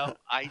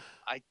 I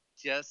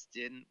just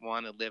didn't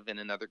want to live in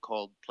another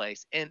cold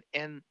place. And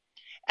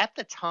at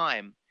the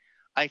time,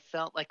 I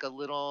felt like a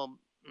little.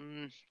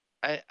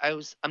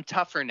 I'm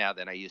tougher now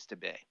than I used to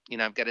be.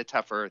 I've got a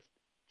tougher,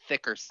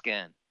 thicker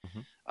skin.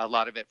 Hmm. A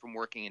lot of it from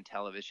working in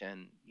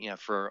television.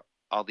 For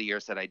all the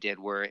years that I did,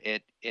 where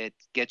it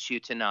gets you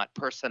to not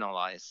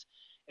personalize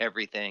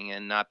everything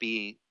and not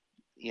be,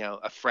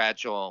 a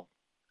fragile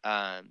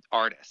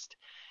artist.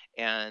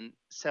 And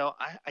so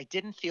I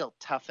didn't feel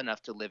tough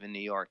enough to live in New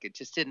York. It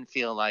just didn't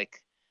feel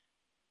like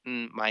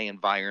my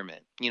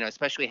environment,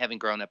 especially having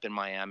grown up in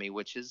Miami,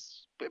 which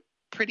is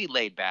pretty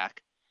laid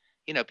back.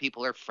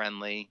 People are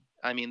friendly.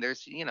 I mean,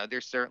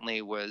 there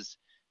certainly was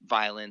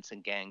violence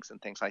and gangs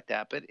and things like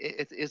that. But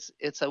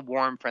it's a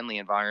warm, friendly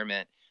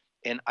environment,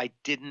 and I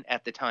didn't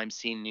at the time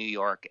see New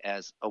York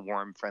as a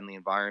warm, friendly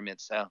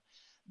environment. So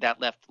that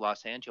left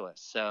Los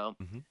Angeles. So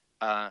Hmm.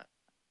 uh,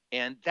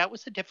 and that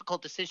was a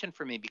difficult decision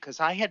for me because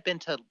I had been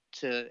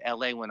to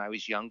LA when I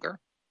was younger,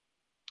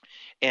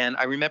 and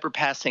I remember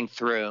passing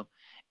through,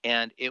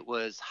 and it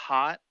was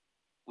hot,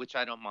 which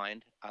I don't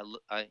mind.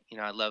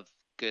 I love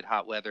good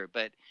hot weather,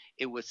 but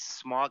it was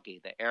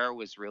smoggy. The air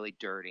was really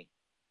dirty,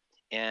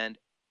 and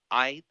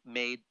I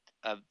made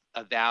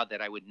a vow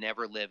that I would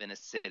never live in a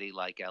city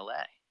like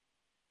LA.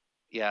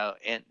 Yeah,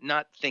 and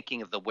not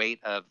thinking of the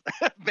weight of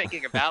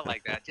making a vow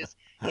like that. Just,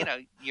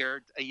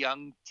 you're a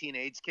young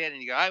teenage kid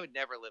and you go, I would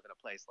never live in a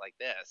place like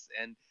this.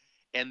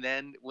 And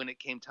then when it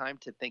came time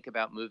to think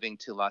about moving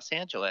to Los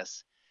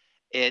Angeles,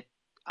 it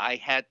I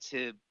had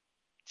to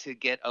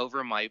get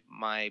over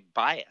my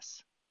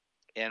bias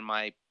and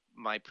my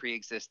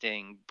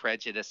pre-existing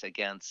prejudice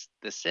against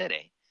the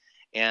city.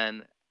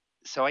 And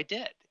so I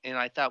did. And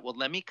I thought, well,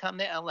 let me come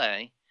to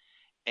LA,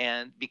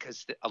 and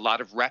because a lot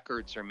of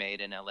records are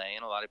made in LA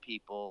and a lot of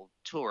people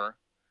tour,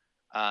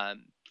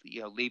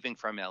 leaving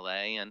from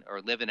LA and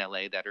or live in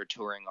LA that are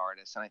touring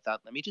artists. And I thought,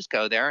 let me just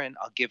go there and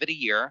I'll give it a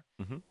year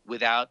Hmm.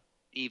 without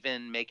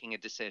even making a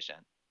decision.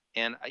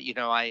 And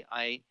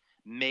I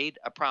made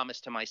a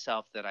promise to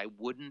myself that I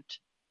wouldn't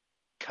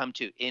come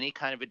to any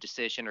kind of a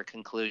decision or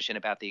conclusion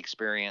about the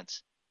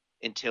experience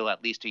until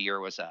at least a year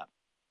was up.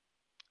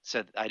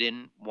 So I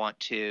didn't want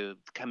to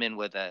come in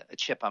with a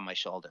chip on my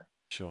shoulder,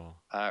 Sure.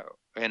 uh,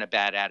 and a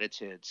bad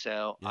attitude.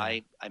 So Yeah.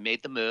 I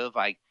made the move.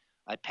 I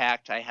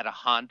packed. I had a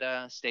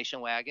Honda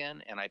station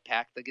wagon, and I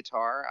packed the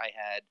guitar. I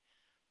had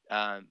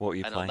What were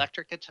you an playing?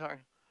 electric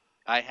guitar.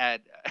 I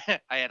had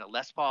I had a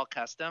Les Paul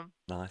Custom,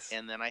 Nice.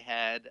 and then I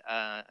had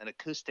an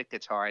acoustic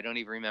guitar. I don't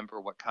even remember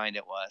what kind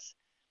it was,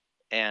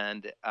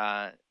 and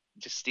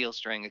just steel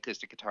string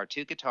acoustic guitar.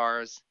 Two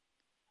guitars,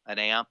 an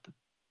amp,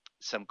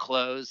 some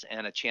clothes,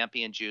 and a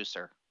Champion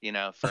juicer.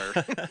 For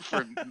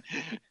for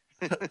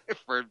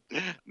for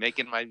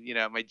making my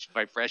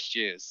fresh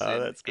juice. Oh,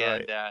 and that's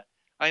great. and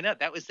I know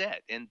that was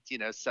it. And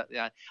so,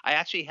 I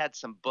actually had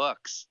some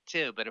books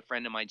too, but a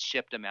friend of mine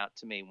shipped them out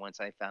to me once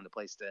I found a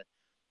place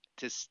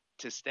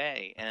to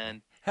stay. Okay.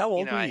 And How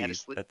old were I had a you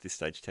sleep. at this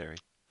stage, Terry?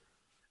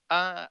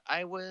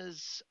 I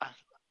was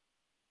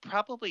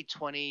probably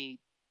 22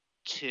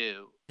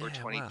 or Yeah.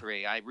 Wow.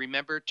 23. I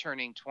remember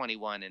turning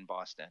 21 in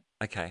Boston.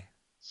 Okay.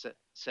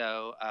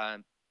 So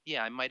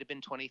yeah, I might have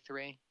been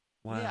 23.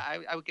 Yeah,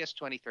 Wow. I would guess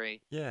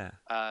 23. Yeah.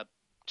 uh,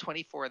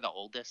 24 the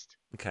oldest.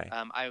 Okay.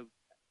 I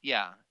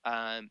Yeah.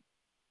 I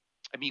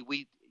mean,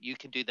 we you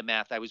can do the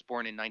math. I was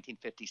born in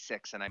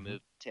 1956 and I Hmm.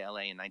 moved to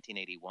LA in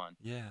 1981.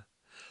 Yeah.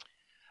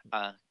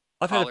 Uh,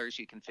 I've had a Callers,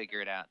 you can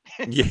figure it out.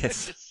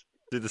 yes. Just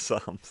Do the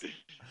sums.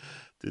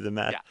 Do the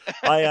math. yeah.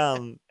 I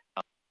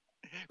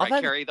I've Right,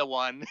 had carry the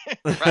one.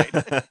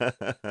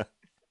 Right.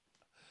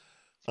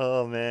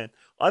 oh man,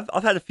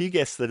 I've had a few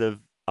guests that have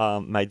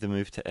made the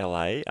move to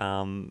LA.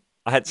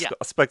 Yeah,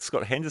 I spoke to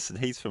Scott Henderson.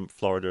 He's from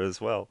Florida as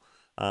well.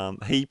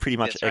 He pretty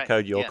much that's right.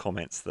 echoed your Yeah,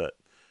 comments that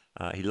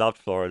he loved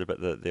Florida,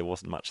 but that there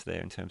wasn't much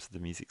there in terms of the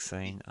music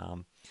scene.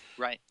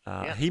 right.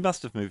 Yeah. He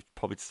must have moved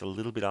probably just a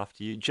little bit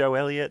after you. Joe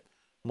Elliott,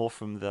 more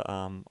from the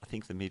I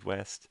think the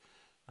Midwest.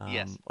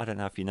 Yes. I don't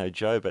know if you know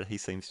Joe, but he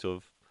seems to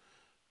have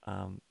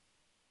um,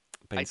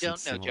 I been some don't know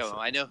similar Joe. sort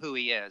I of know who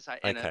he is.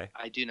 okay.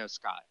 I do know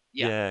Scott.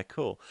 Yeah, Yeah,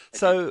 cool. I do.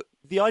 So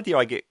the idea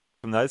I get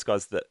from those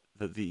guys that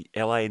the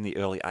LA in the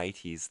early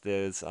 '80s,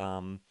 there's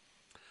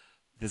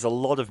a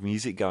lot of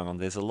music going on.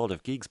 There's a lot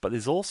of gigs, but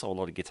there's also a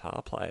lot of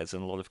guitar players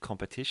and a lot of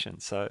competition.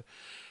 So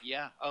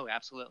Yeah. Oh,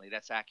 absolutely.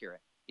 That's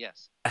accurate.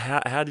 Yes.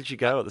 how did you Uh,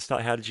 go at the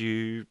start? How did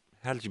you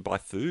buy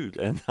food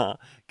and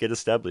get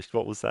established?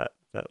 What was that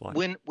like?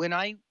 when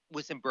I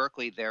was in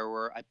Berkeley,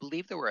 I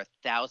believe there were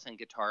 1,000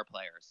 guitar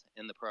players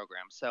in the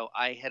program. So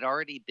I had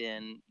already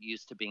been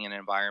used to being in an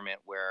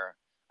environment where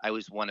I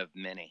was one of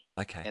many,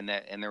 Okay. and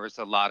there was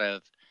a lot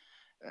of,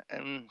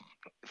 um,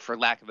 for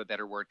lack of a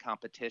better word,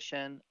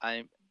 competition.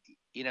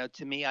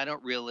 To me, I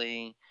don't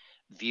really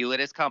view it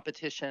as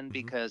competition Hmm.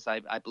 because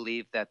I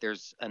believe that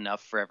there's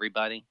enough for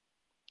everybody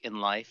in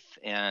life,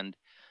 and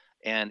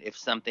if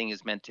something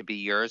is meant to be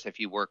yours, if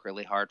you work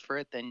really hard for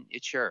it, then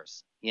it's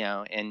yours,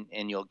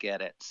 and you'll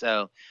get it.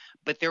 So,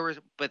 but there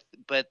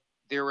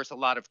was a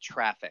lot of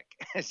traffic.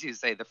 As you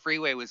say, the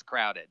freeway was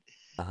crowded,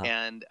 Uh-huh.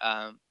 and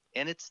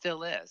it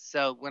still is.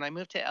 So when I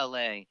moved to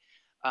LA,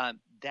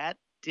 that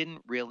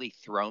didn't really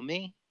throw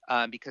me,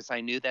 because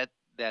I knew that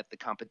the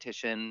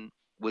competition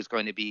was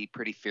going to be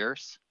pretty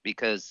fierce,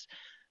 because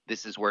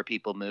this is where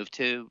people move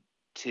to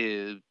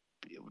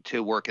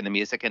to work in the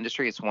music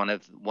industry. It's one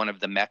of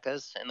the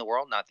meccas in the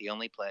world, not the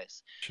only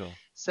place. Sure.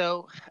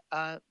 So,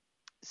 uh,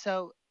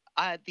 so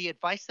the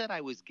advice that I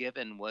was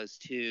given was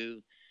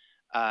to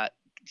uh,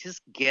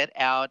 just get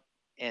out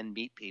and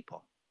meet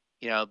people.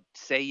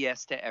 Say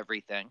yes to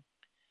everything,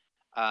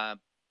 uh,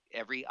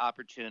 every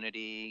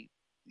opportunity.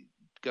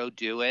 Go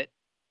do it.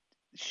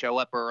 Show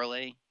up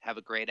early. have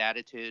a great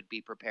attitude,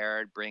 be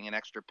prepared, bring an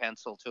extra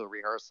pencil to a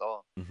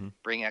rehearsal, Mm-hmm.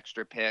 bring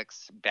extra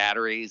picks,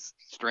 batteries,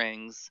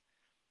 strings,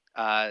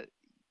 uh,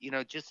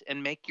 just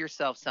and make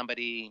yourself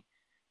somebody,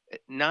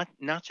 not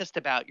just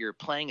about your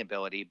playing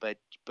ability, but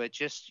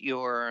just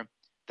the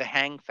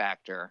hang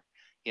factor,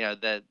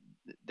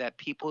 that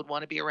people would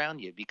want to be around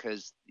you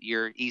because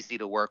you're easy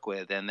to work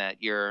with and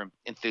that you're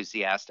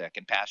enthusiastic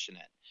and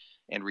passionate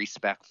and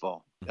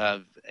respectful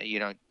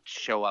Mm-hmm. of,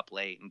 show up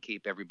late and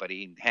keep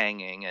everybody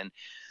hanging. And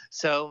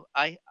so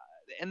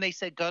and they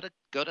said go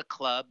to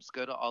clubs,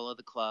 go to all of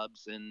the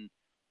clubs and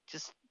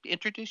just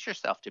introduce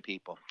yourself to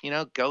people,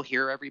 go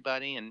hear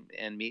everybody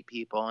and meet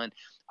people. And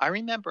I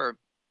remember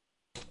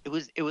it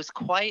was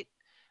quite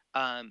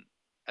um,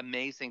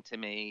 amazing to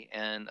me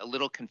and a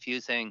little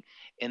confusing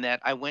in that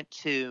I went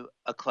to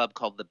a club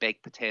called the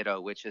Baked Potato,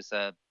 which is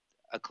a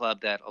club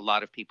that a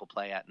lot of people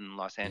play at in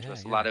Los Yeah,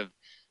 Angeles, a yeah. lot of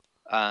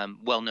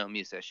well-known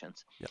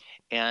musicians. Yep.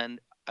 And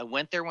I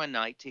went there one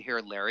night to hear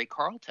Larry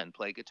Carlton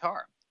play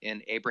guitar,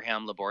 and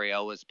Abraham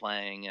Laboriel was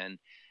playing and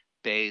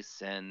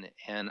bass, and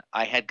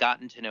I had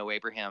gotten to know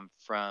Abraham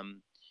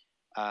from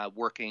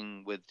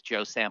working with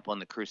Joe Sample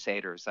and the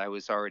Crusaders. I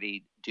was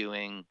already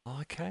doing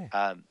Okay.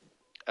 um,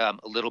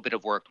 a little bit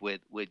of work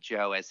with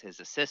Joe as his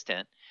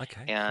assistant,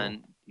 Okay, cool.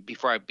 and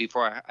before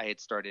I had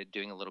started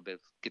doing a little bit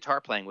of guitar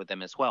playing with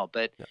them as well.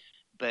 But Yep.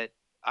 but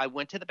I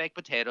went to the Baked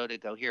Potato to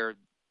go hear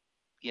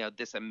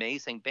this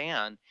amazing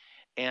band,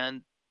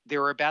 and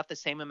there were about the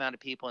same amount of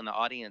people in the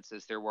audience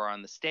as there were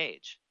on the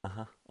stage.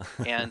 Uh-huh.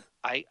 And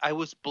I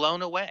was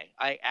blown away.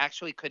 I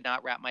actually could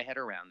not wrap my head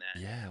around that.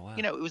 Yeah, wow.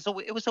 It was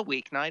a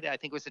weeknight. I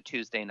think it was a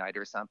Tuesday night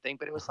or something,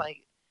 but it was Uh-huh.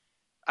 like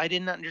I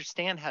didn't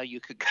understand how you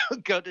could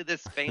go to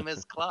this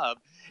famous club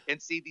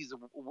and see these,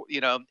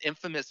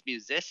 infamous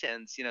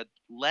musicians,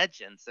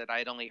 legends that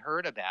I'd only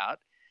heard about,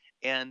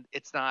 and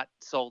it's not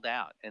sold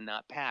out and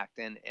not packed.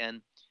 And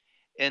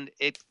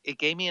it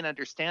gave me an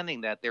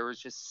understanding that there was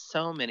just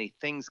so many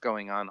things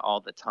going on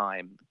all the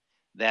time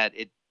that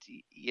it's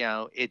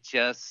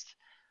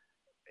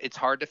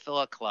hard to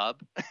fill a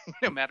club,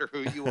 no matter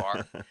who you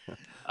are.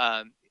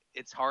 Um,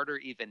 it's harder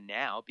even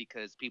now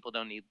because people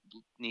don't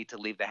need to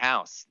leave the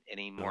house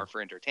anymore Sure.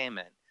 for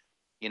entertainment.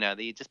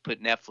 They just put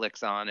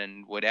Netflix on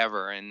and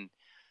whatever, and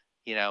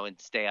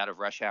stay out of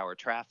rush hour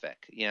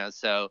traffic.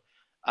 So,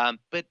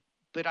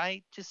 but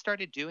I just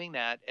started doing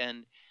that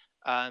and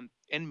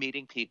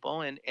meeting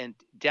people and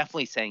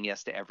definitely saying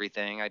yes to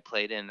everything. I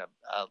played in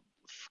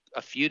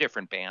a few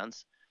different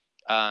bands.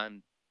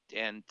 Um,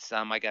 and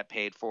some I got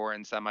paid for,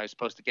 and some I was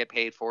supposed to get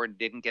paid for and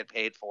didn't get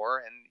paid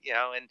for,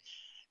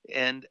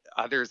 and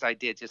others I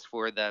did just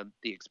for the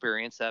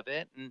experience of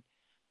it,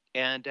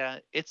 and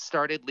it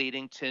started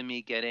leading to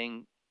me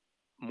getting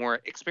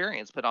more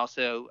experience, but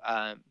also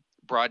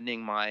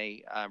broadening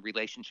my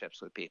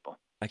relationships with people.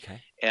 Okay.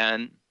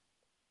 And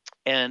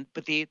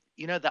but the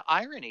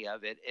irony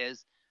of it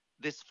is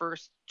this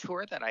first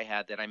tour that I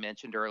had that I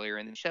mentioned earlier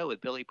in the show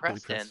with Billy Billy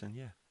Preston. Preston,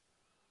 yeah.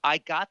 I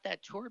got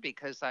that tour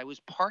because I was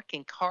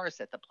parking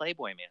cars at the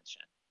Playboy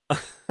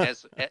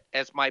Mansion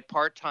as my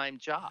part-time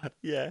job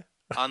Yeah.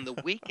 on the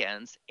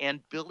weekends,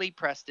 and Billy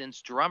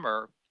Preston's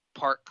drummer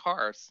parked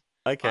cars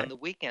on Okay. the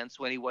weekends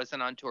when he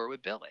wasn't on tour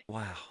with Billy.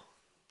 Wow.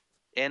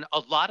 And a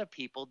lot of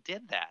people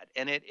did that,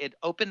 and it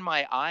opened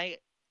my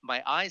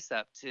eyes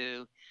up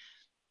to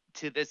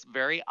this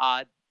very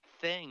odd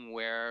thing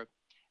where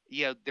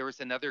there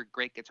was another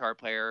great guitar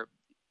player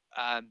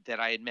that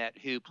I had met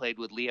who played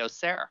with Leo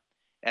Sayer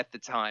at the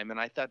time, and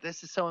I thought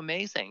this is so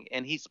amazing,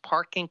 and he's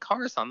parking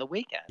cars on the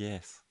weekend.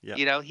 Yes. Yeah.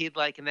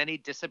 And then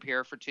he'd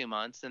disappear for 2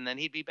 months and then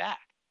he'd be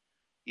back.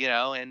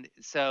 And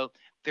so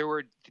there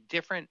were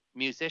different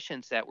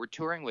musicians that were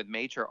touring with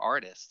major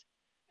artists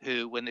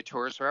who, when the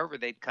tours were over,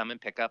 they'd come and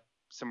pick up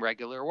some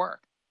regular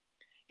work.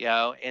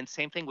 And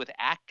same thing with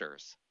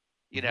actors.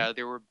 Mm-hmm.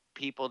 There were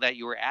people that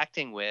you were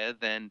acting with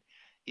and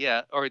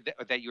or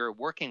that you were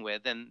working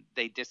with, and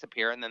they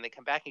disappear and then they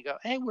come back and you go,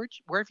 hey,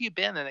 where have you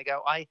been? And they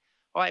go, I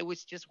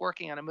was just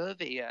working on a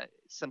movie,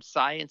 some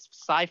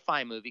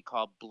sci-fi movie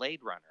called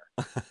Blade Runner.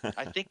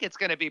 I think it's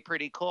going to be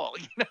pretty cool.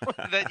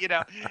 That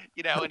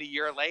and a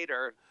year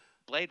later,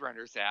 Blade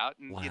Runner's out,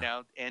 and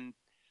Wow. and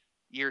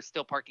you're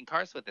still parking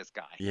cars with this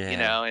guy.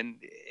 Yeah.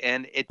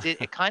 And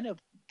it kind of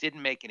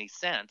didn't make any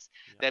sense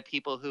that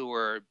people who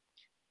were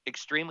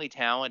extremely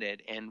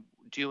talented and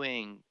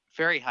doing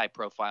very high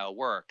profile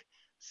work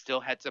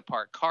still had to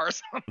park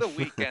cars on the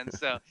weekend.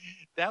 So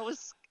that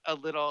was a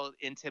little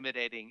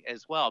intimidating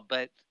as well.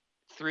 But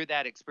through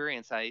that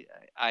experience, I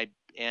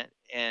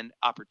and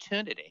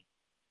opportunity,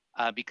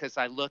 because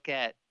I look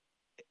at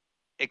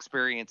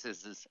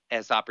experiences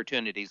as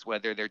opportunities,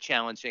 whether they're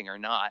challenging or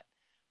not.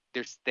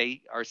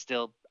 They are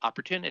still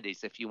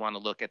opportunities if you want to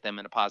look at them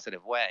in a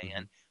positive way.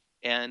 Mm-hmm.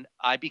 And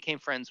I became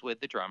friends with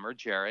the drummer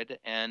Jared,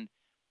 and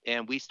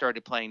we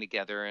started playing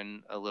together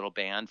in a little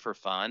band for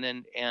fun.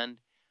 And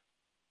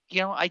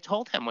I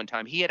told him one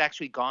time he had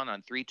actually gone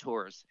on 3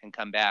 tours and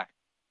come back,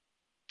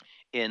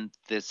 in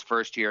this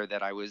first year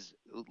that I was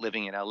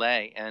living in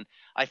LA. And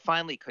I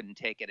finally couldn't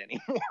take it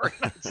anymore.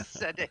 And I just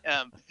said to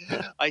him,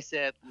 I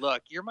said,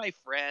 look, you're my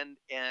friend,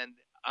 and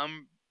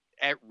I'm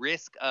at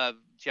risk of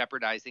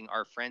jeopardizing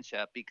our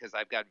friendship because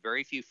I've got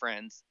very few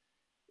friends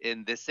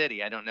in this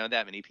city. I don't know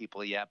that many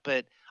people yet,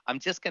 but I'm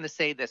just going to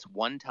say this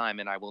one time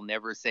and I will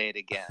never say it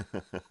again.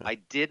 I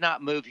did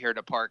not move here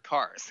to park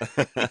cars.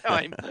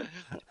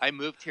 I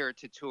moved here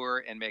to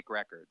tour and make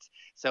records.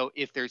 So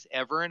if there's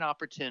ever an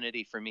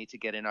opportunity for me to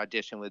get an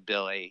audition with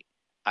Billy,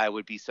 I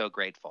would be so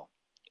grateful.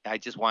 I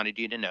just wanted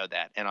you to know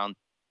that. And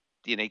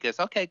he goes,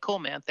 okay, cool,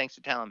 man. Thanks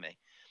for telling me.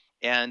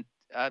 And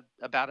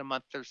about a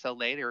month or so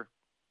later,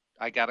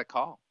 I got a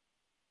call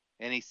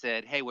and he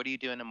said, hey, what are you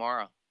doing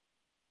tomorrow?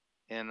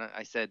 And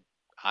I said,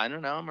 I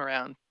don't know. I'm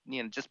around,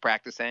 just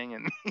practicing.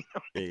 And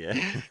Yeah.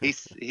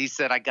 he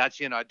said, I got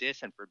you an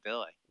audition for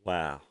Billy.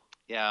 Wow.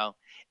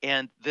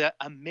 And the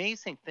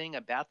amazing thing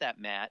about that,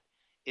 Matt,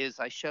 is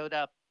I showed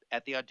up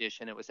at the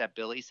audition. It was at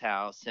Billy's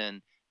house,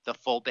 and the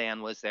full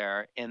band was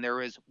there. And there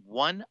was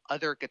one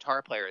other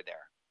guitar player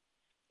there,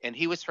 and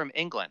he was from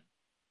England.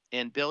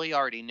 And Billy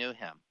already knew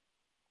him.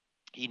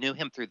 He knew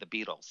him through the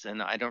Beatles.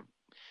 And I don't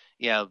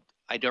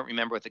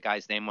remember what the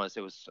guy's name was.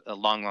 It was a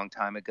long, long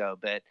time ago.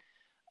 But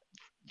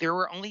there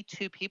were only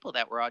two people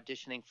that were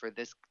auditioning for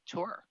this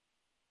tour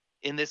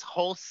in this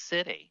whole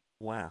city.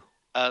 Wow.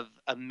 Of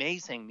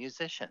amazing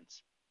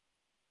musicians.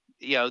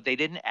 They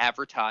didn't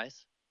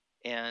advertise,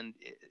 and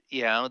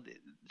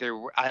there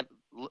were.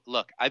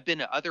 Look, I've been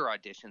to other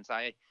auditions.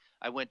 I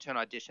went to an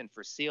audition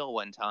for Seal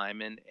one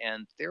time,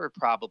 and there were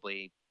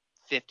probably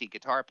 50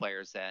 guitar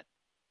players that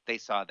they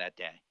saw that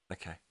day.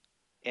 Okay.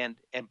 And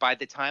by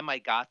the time I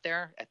got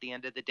there, at the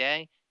end of the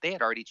day, they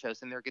had already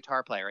chosen their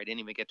guitar player. I didn't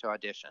even get to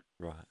audition.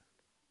 Right.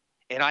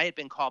 And I had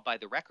been called by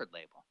the record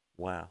label.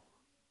 Wow.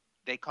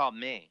 They called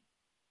me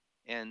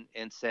and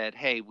said,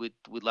 hey, we'd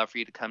love for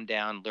you to come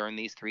down, learn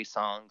these 3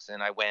 songs.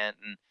 And I went,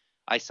 and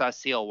I saw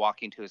Seal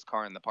walking to his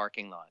car in the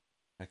parking lot.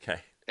 Okay.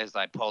 As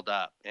I pulled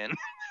up. And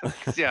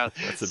that's a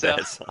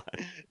bad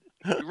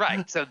sign.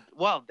 Right. So,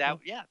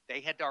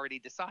 they had already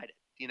decided.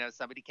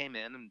 Somebody came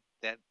in,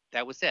 and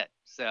that was it.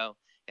 So,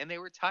 and they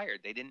were tired.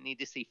 They didn't need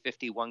to see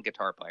 51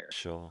 guitar players.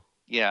 Sure.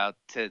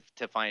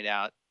 To find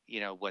out,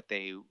 what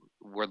they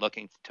were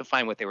looking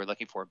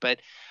for. But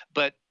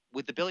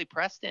with the Billy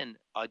Preston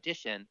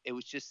audition, it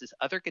was just this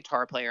other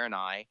guitar player and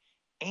I,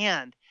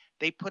 and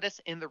they put us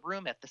in the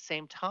room at the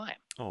same time.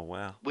 Oh,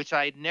 wow. Which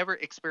I had never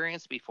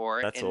experienced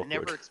before. That's and awkward.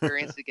 Never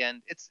experienced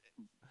again.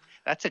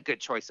 That's a good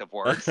choice of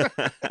words.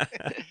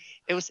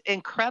 It was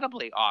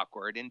incredibly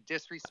awkward and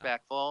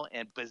disrespectful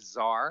and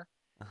bizarre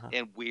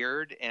and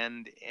weird.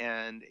 And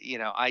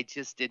I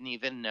just didn't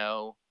even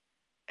know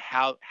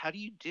how do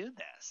you do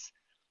this?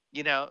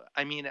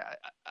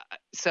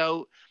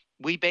 So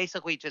we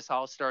basically just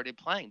all started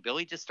playing.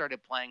 Billy just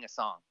started playing a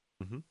song.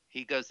 Mm-hmm.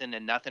 He goes into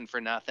Nothing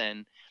for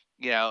Nothing,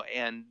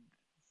 and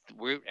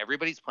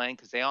everybody's playing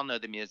because they all know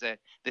the music.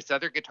 This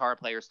other guitar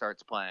player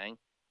starts playing.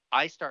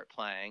 I start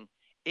playing.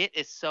 It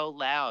is so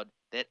loud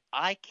that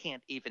I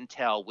can't even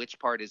tell which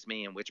part is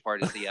me and which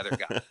part is the other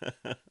guy.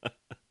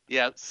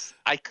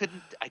 I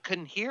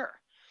couldn't hear.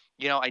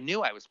 I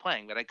knew I was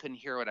playing, but I couldn't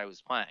hear what I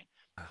was playing.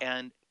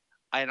 And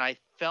I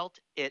felt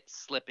it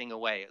slipping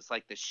away. It's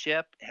like the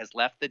ship has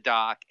left the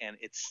dock and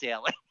it's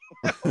sailing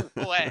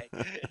away.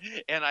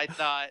 And I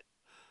thought,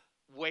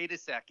 wait a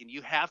second,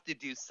 you have to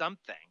do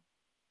something,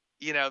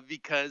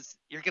 because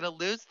you're going to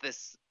lose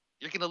this.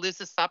 You're going to lose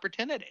this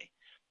opportunity.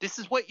 This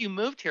is what you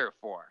moved here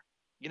for.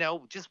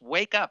 Just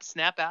wake up,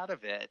 snap out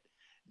of it,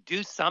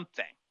 do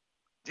something.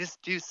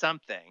 Just do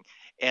something.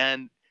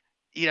 And,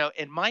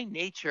 and my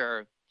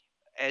nature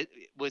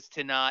was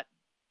to not,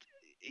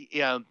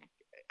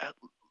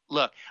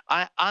 look,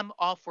 I'm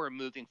all for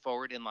moving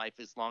forward in life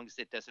as long as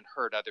it doesn't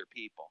hurt other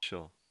people.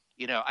 Sure.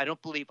 I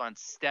don't believe on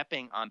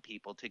stepping on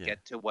people to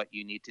get to what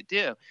you need to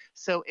do.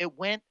 So it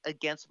went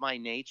against my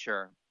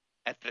nature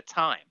at the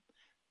time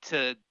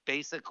to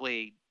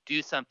basically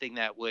do something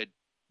that would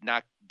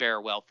not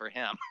bear well for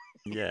him.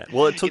 Yeah.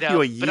 Well, it took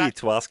you a year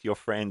to ask your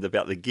friend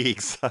about the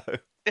gig, so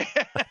it's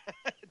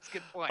a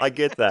good point. I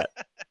get that.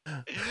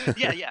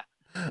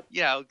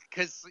 Yeah.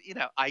 Because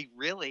I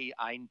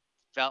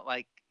felt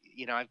like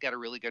I've got a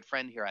really good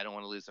friend here. I don't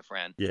want to lose a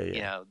friend.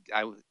 Yeah.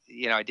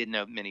 I didn't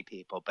know many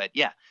people, but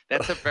yeah,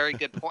 that's a very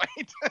good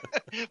point.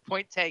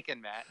 Point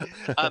taken, Matt.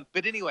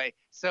 But anyway,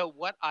 so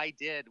what I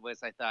did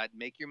was I thought,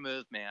 make your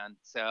move, man.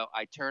 So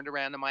I turned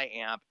around to my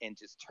amp and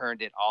just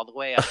turned it all the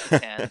way up to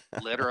 10,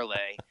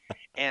 literally.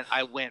 And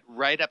I went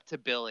right up to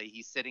Billy.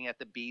 He's sitting at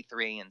the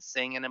B3 and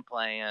singing and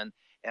playing.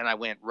 And I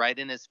went right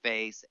in his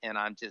face, and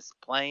I'm just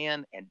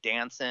playing and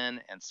dancing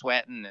and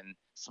sweating and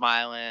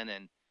smiling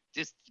and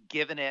just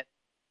giving it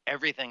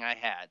everything I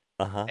had,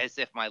 as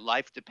if my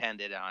life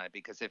depended on it,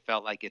 because it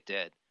felt like it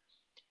did.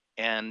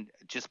 And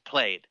just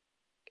played.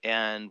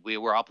 And we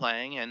were all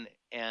playing,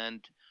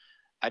 and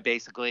I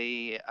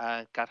basically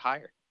got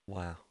hired.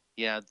 Wow.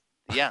 Yeah,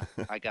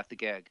 I got the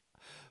gig.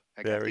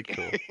 Very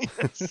cool.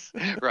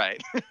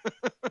 Right.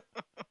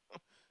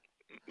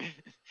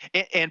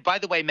 And by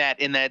the way, Matt,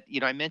 in that,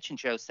 I mentioned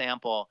Joe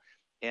Sample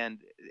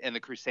and the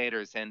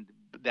Crusaders, and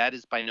that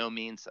is by no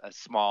means a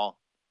small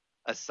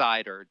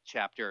aside or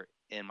chapter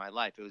in my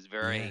life. It was Yeah,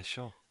 very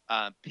sure.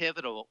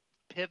 pivotal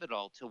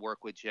to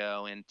work with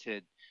Joe and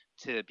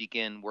to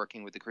begin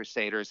working with the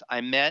Crusaders.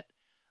 I met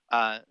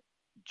uh,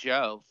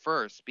 Joe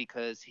first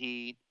because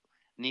he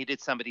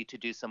needed somebody to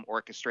do some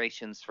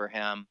orchestrations for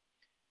him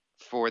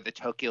for the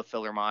Tokyo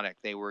Philharmonic.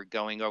 They were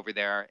going over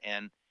there,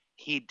 and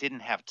he didn't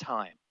have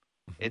time.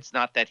 Hmm. It's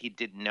not that he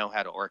didn't know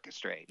how to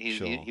orchestrate.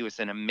 Sure. He was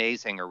an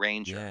amazing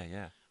arranger,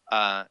 Yeah,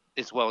 yeah.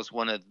 as well as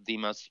one of the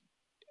most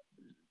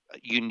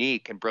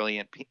unique and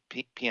brilliant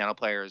piano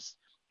players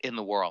in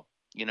the world.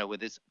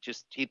 With his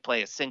just he'd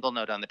play a single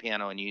note on the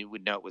piano and you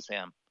would know it was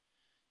him.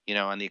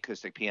 On the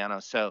acoustic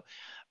piano.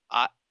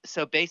 Uh,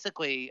 so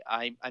basically,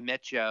 I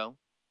met Joe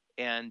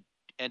and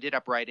ended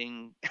up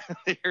writing.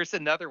 Here's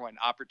another one: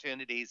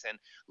 opportunities and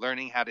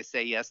learning how to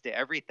say yes to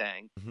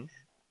everything. Hmm.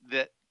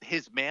 That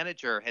his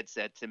manager had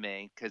said to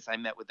me, because I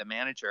met with the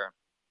manager,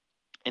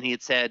 and he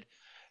had said,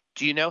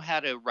 do you know how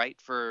to write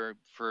for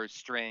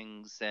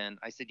strings? And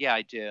I said, yeah,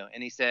 I do.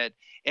 And he said,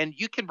 and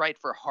you can write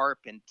for harp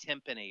and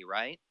timpani,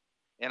 right?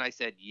 And I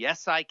said,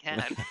 yes, I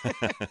can.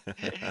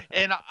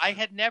 And I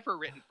had never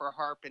written for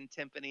harp and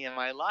timpani in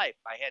my life.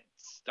 I had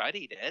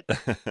studied it,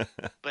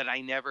 but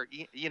I never,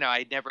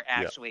 I never Yeah,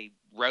 actually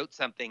wrote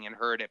something and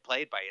heard it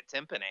played by a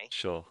timpani,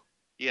 sure.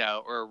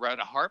 or wrote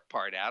a harp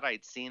part out.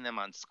 I'd seen them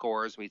on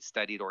scores. We'd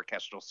studied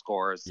orchestral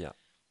scores Yeah.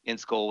 in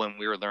school when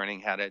we were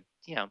learning how to,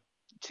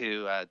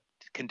 to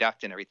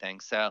conduct and everything.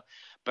 So,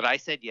 but I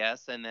said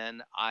yes, and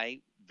then I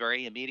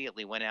very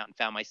immediately went out and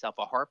found myself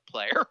a harp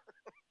player,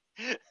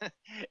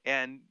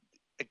 and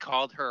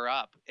called her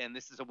up. And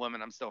this is a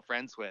woman I'm still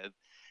friends with,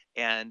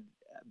 and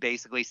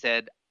basically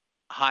said,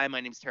 "Hi,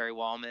 my name's Terry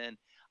Wallman.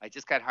 I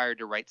just got hired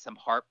to write some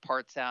harp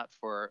parts out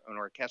for an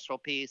orchestral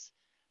piece,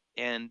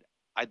 and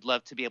I'd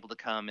love to be able to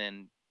come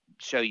and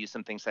show you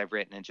some things I've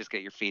written and just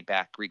get your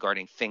feedback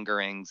regarding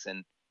fingerings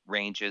and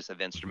ranges of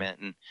Hmm. instrument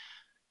and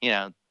you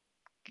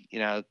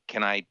know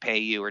can I pay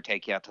you or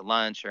take you out to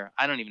lunch? Or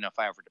I don't even know if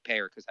I offered to pay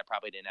her because I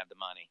probably didn't have the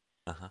money.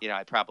 Uh-huh.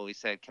 I probably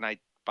said, can I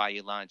buy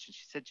you lunch? And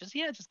she said,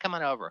 just come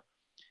on over.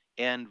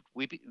 And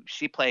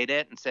she played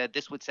it and said,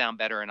 this would sound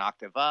better an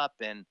octave up.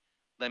 And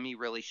let me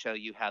really show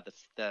you how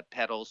the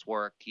pedals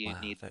work. Wow,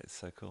 that is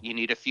so cool. You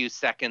need a few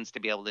seconds to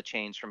be able to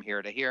change from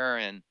here to here.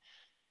 And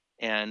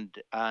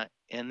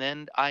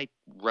then I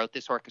wrote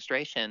this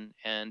orchestration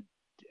and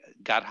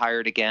got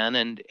hired again.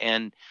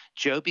 And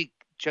Joe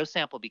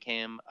Sample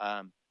became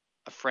a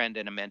friend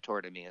and a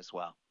mentor to me as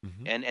well,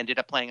 Hmm. and ended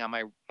up playing on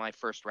my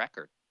first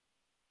record.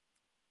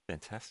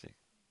 Fantastic.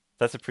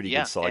 That's a pretty good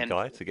Yeah, side and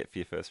guy to get for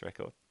your first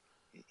record.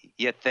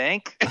 you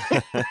think?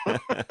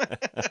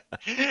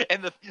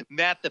 And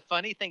Matt, the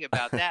funny thing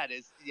about that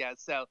is, yeah.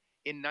 So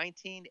in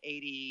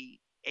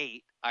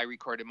 1988, I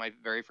recorded my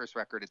very first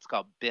record. It's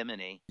called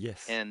Bimini,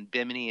 Yes. and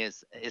Bimini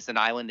is an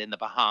island in the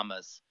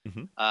Bahamas.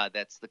 Hmm.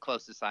 That's the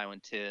closest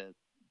island to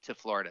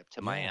Florida,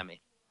 to Yeah.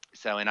 Miami.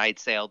 So, and I'd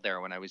sailed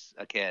there when I was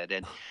a kid,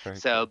 and Very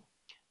so cool.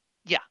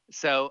 yeah.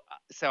 So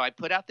I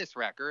put out this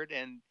record,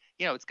 and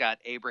it's got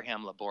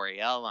Abraham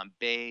Laboriel on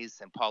bass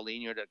and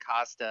Paulinho da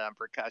Costa on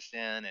percussion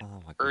and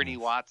Oh my Ernie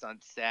goodness. Watts on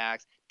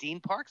sax. Dean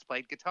Parks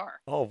played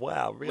guitar Oh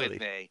wow, with really?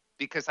 me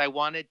because I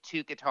wanted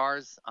two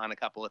guitars on a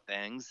couple of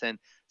things. And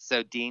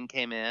so Dean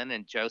came in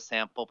and Joe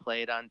Sample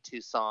played on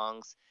two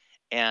songs.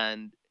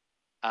 And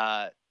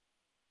uh,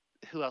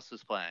 who else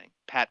was playing?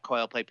 Pat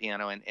Coyle played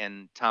piano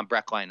and Tom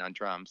Breckline on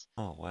drums,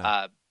 Oh wow.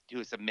 uh, who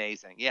was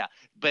amazing. Yeah.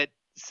 But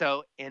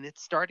and it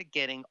started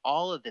getting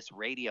all of this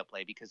radio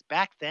play because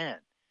back then,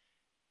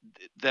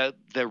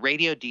 the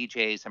radio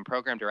DJs and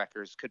program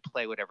directors could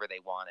play whatever they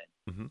wanted,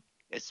 Hmm.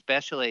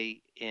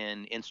 especially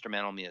in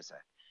instrumental music.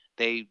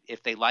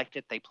 If they liked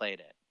it, they played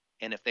it,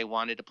 and if they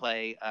wanted to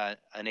play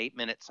an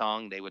 8-minute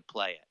song, they would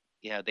play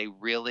it. They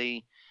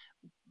really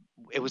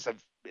it was a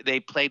they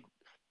played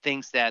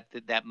things that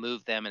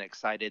moved them and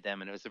excited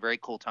them, and it was a very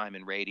cool time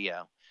in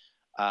radio.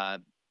 Uh,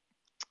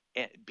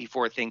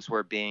 Before things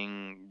were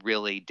being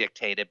really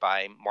dictated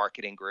by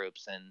marketing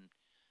groups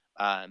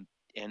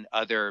and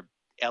other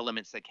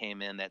elements that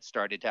came in that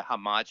started to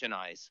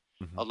homogenize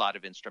Hmm. a lot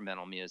of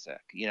instrumental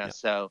music. Yeah.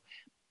 So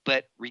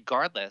but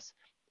regardless,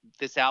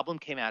 this album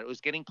came out. It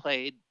was getting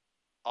played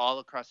all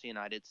across the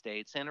United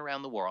States and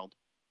around the world.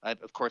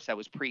 Of course, that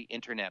was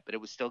pre-internet, but it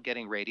was still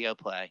getting radio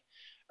play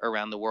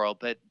around the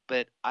world.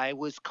 But I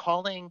was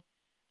calling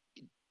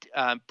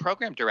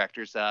program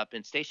directors up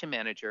and station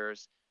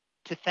managers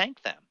to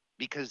thank them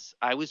because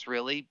I was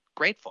really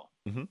grateful,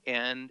 Hmm.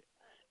 and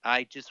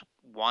I just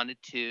wanted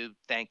to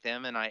thank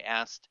them. And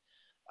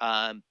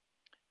um,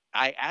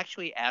 I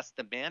actually asked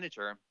the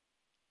manager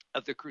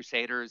of the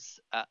Crusaders,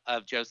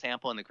 of Joe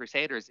Sample and the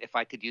Crusaders, if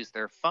I could use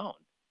their phone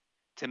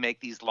to make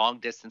these long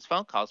distance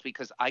phone calls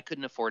because I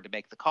couldn't afford to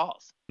make the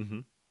calls.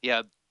 Hmm.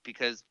 Yeah,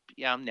 because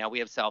now we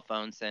have cell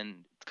phones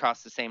and it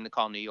costs the same to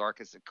call New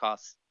York as it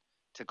costs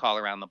to call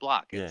around the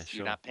block. Yeah, You're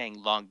sure. not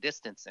paying long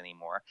distance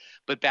anymore.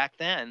 But back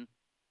then,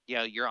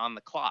 you're on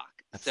the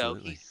clock. So he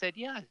Absolutely. said,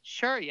 "Yeah,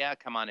 sure, yeah,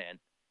 come on in.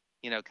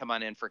 Come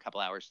on in for a couple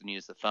hours and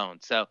use the phone."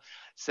 So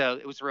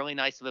it was really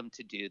nice of him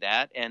to do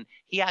that. And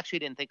he actually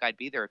didn't think I'd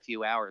be there a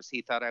few hours.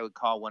 He thought I would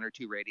call one or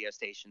two radio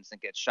stations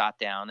and get shot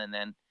down, and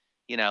then,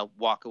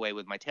 walk away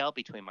with my tail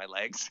between my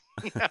legs,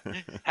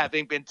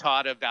 having been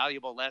taught a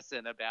valuable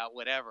lesson about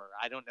whatever.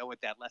 I don't know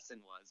what that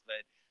lesson was,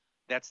 but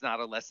that's not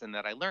a lesson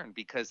that I learned,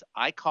 because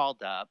I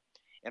called up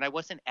and I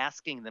wasn't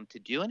asking them to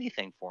do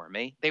anything for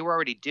me. They were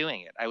already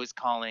doing it. I was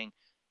calling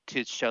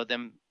to show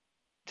them,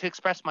 to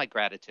express my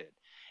gratitude.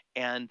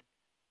 And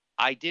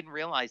I didn't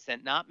realize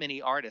that not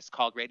many artists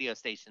called radio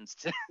stations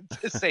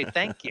to say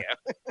thank you.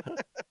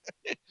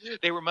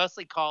 They were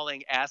mostly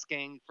calling,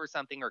 asking for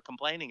something or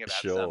complaining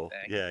about Sure.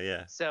 something. Yeah,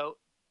 yeah.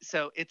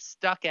 So it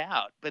stuck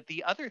out. But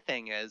the other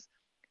thing is,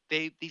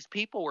 these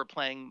people were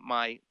playing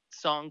my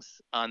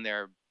songs on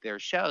their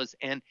shows,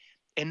 and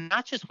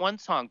not just one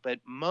song, but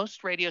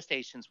most radio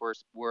stations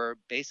were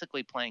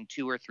basically playing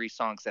two or three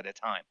songs at a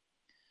time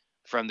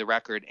from the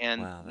record,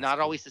 and Wow, that's not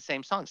cool. always the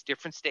same songs.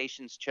 Different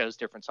stations chose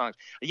different songs.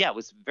 Yeah, it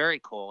was very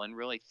cool and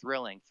really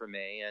thrilling for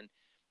me.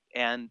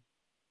 And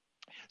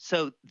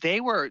so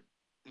they were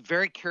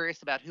very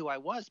curious about who I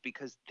was,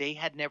 because they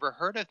had never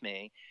heard of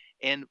me.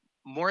 And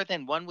more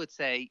than one would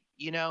say,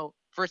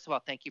 first of all,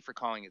 thank you for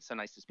calling. It's so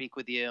nice to speak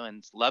with you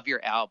and love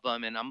your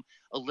album. And I'm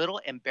a little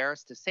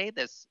embarrassed to say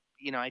this.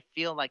 I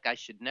feel like I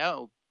should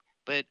know,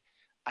 but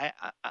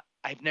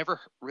I've never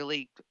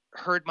really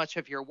heard much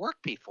of your work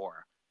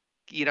before.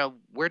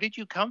 Where did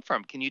you come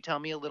from? Can you tell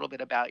me a little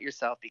bit about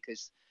yourself?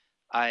 Because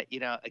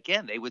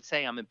again, they would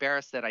say, I'm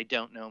embarrassed that I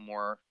don't know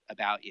more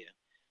about you.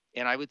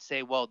 And I would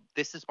say, well,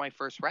 this is my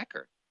first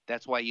record.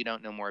 That's why you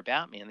don't know more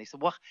about me. And they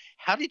said, well,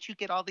 how did you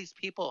get all these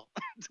people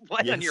to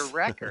play on your Yes.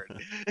 record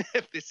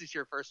if this is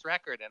your first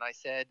record? And I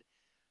said,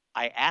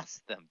 I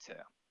asked them to.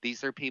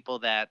 These are people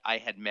that I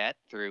had met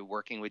through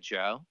working with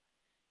Joe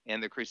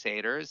and the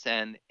Crusaders,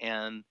 and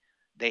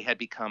they had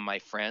become my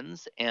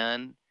friends.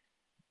 And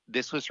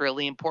this was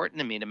really important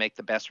to me, to make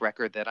the best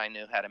record that I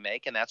knew how to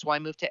make. And that's why I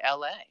moved to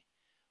LA.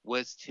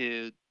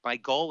 My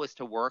goal was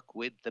to work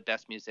with the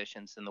best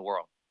musicians in the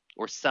world,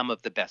 or some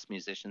of the best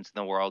musicians in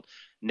the world.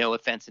 No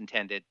offense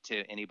intended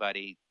to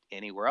anybody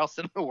anywhere else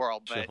in the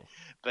world, but Sure.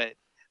 but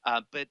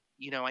but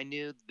I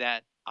knew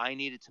that I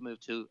needed to move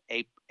to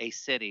a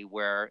city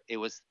where it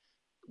was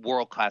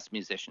world class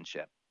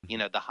musicianship,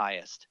 Mhm. the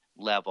highest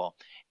level.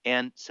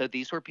 And so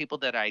these were people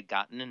that I had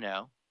gotten to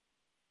know,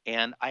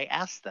 and I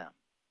asked them,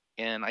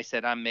 and I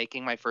said, I'm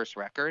making my first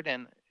record,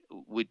 and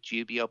would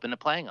you be open to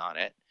playing on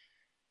it?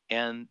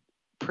 And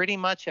pretty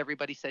much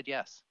everybody said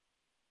yes.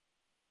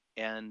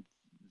 And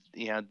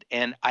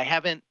and I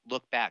haven't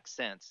looked back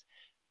since.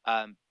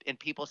 And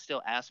people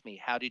still ask me,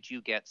 how did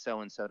you get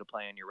so and so to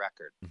play on your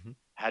record? Mhm.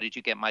 How did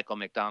you get Michael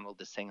McDonald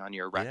to sing on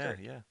your Yeah,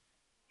 record?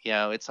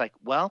 yeah. It's like,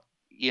 well,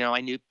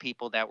 I knew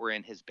people that were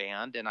in his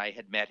band, and I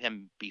had met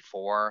him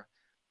before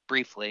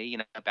briefly,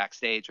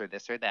 backstage or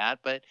this or that.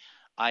 But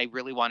I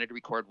really wanted to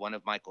record one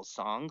of Michael's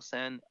songs,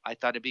 and I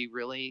thought it'd be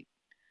really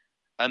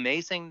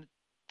amazing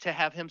to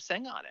have him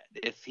sing on it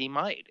if he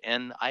might.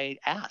 And I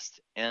asked,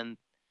 and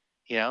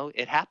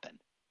it happened.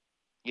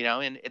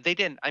 And they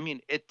didn't. I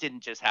mean, it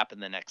didn't just happen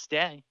the next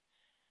day.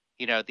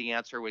 The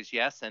answer was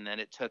yes, and then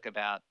it took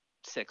about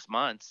 6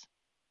 months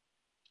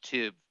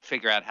to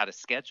figure out how to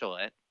schedule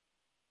it.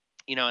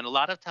 And a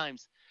lot of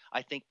times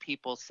I think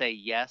people say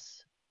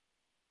yes,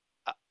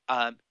 uh,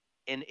 um,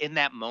 in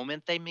that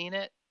moment they mean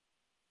it,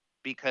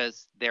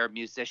 because they're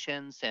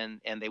musicians,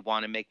 and they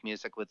want to make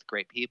music with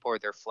great people, or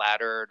they're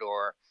flattered,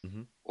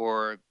 Mhm.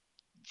 or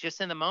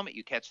just in the moment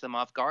you catch them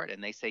off guard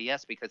and they say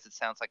yes because it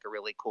sounds like a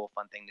really cool,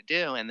 fun thing to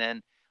do. And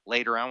then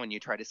later on, when you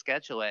try to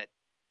schedule it,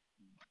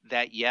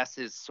 that yes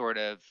is sort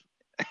of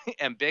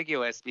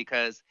ambiguous,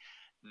 because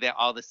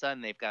all of a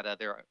sudden they've got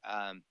other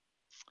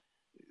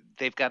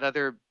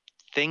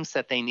things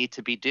that they need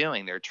to be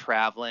doing. They're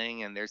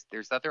traveling, and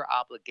there's other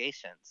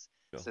obligations.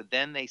 Sure. So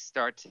then they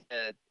start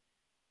to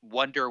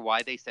wonder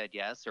why they said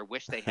yes, or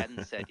wish they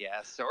hadn't said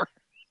yes,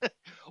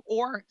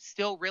 or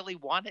still really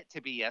want it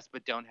to be yes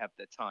but don't have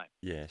the time.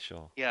 Yeah,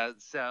 sure. Yeah,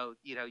 so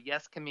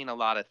yes can mean a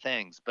lot of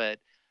things,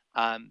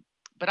 um,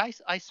 but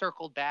I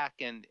circled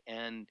back, and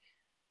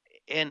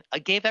I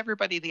gave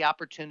everybody the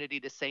opportunity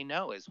to say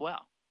no as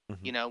well.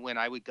 Mhm. When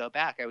I would go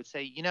back, I would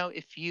say,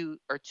 if you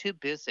are too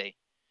busy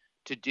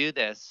to do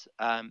this,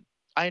 I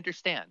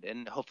understand,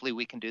 and hopefully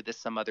we can do this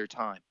some other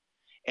time.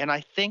 And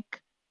I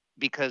think,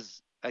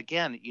 because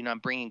again, I'm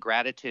bringing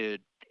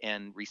gratitude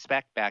and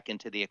respect back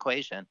into the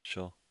equation.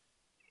 Sure.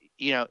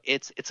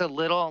 It's a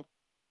little,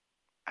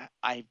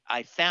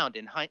 I found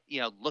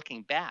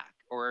looking back,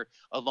 or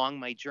along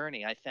my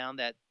journey, I found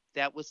that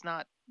that was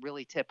not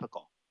really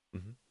typical.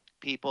 Mhm.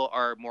 People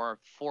are more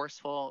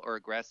forceful or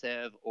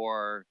aggressive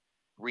or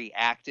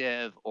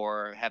reactive,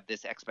 or have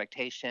this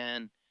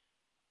expectation,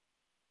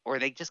 or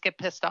they just get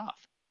pissed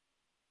off.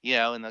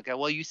 And they'll go,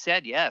 well, you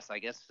said yes, I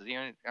guess,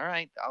 all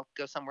right, I'll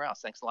go somewhere else.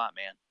 Thanks a lot,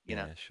 man.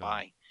 Yeah, sure.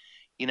 Bye.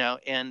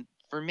 And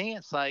for me,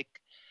 it's like,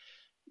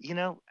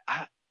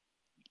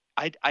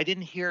 I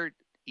didn't hear.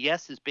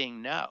 yes is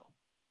being no.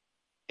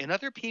 And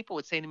other people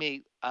would say to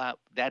me,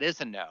 that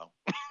is a no.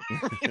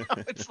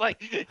 It's like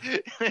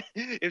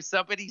if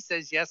somebody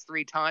says yes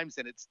 3 times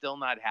and it's still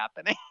not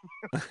happening,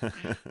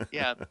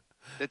 yeah,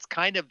 that's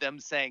kind of them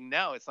saying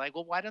no. It's like,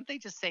 well, why don't they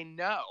just say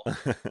no?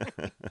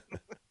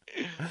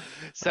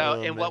 So,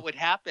 Oh and what man. would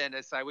happen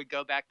is I would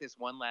go back this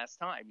one last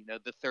time,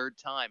 the third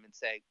time, and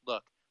say,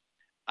 look,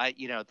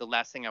 the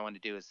last thing I want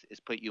to do is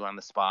put you on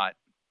the spot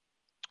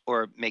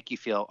or make you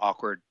feel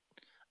awkward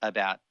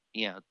about,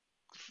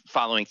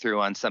 following through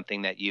on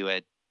something that you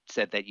had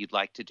said that you'd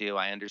like to do.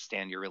 I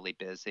understand you're really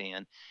busy,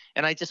 and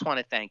I just want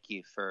to thank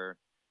you for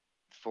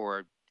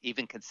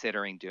even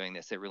considering doing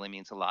this. It really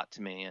means a lot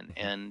to me,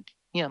 Mhm.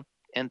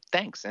 and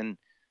thanks, and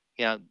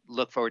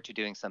look forward to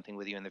doing something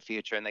with you in the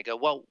future. And they go,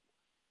 well,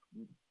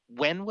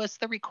 when was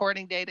the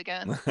recording date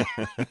again?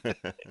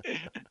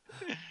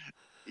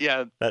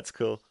 Yeah, That's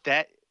cool.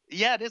 that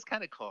yeah, it is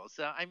kind of cool.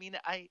 So I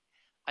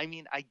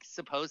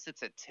suppose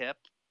it's a tip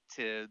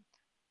to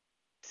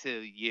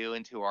you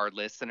and to our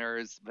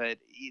listeners, but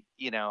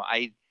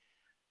I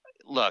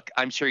look,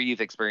 I'm sure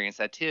you've experienced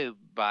that too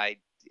by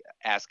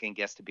asking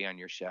guests to be on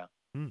your show,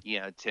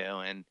 Mm, too,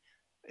 and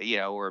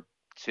or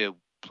to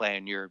play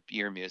in your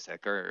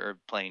music or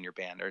play in your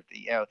band, or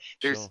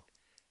there's sure.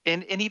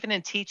 and even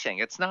in teaching,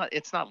 it's not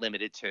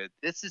limited to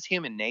this is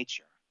human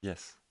nature.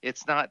 Yes.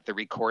 It's not the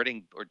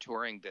recording or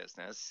touring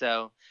business.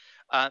 So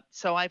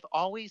I've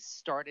always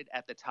started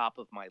at the top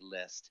of my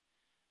list.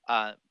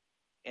 Uh,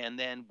 and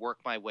then work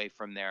my way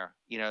from there,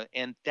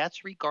 and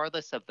that's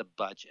regardless of the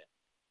budget,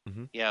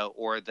 Hmm.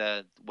 or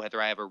the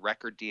whether I have a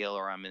record deal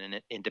or I'm an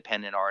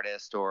independent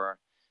artist or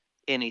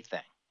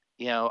anything.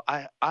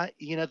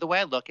 The way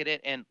I look at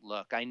it, and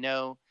look, I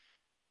know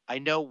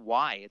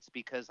why. It's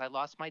because I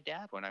lost my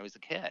dad when I was a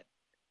kid,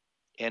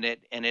 and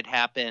it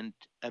happened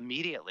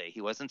immediately.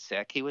 He wasn't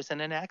sick. He was in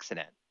an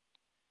accident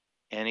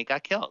and he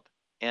got killed.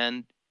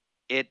 And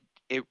it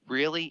it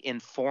really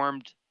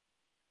informed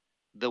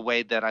the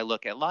way that I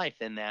look at life,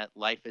 and that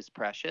life is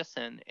precious,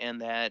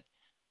 and that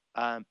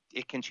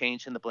it can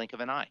change in the blink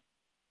of an eye.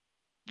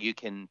 You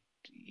can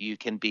you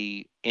can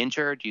be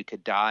injured, you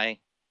could die.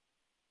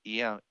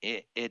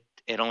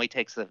 It only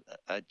takes a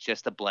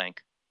just a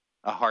blink,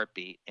 a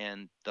heartbeat,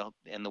 and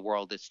the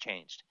world has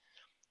changed.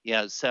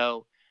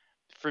 So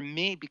for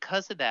me,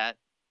 because of that,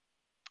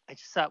 I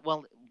just thought,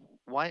 well,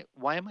 why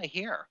am I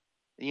here?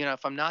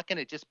 If I'm not going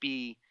to just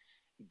be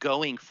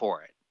going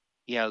for it,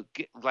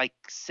 like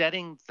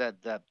setting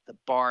the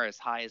bar as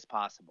high as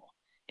possible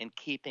and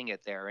keeping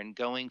it there and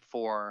going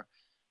for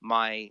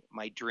my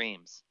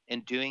dreams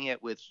and doing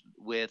it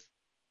with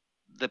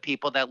the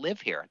people that live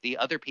here, the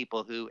other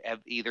people who have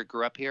either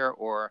grew up here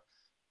or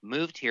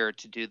moved here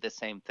to do the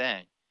same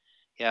thing.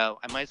 I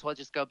might as well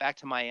just go back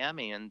to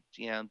Miami and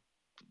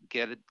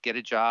get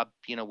a job,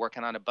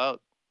 working on a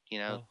boat,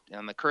 Oh,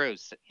 on the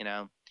cruise,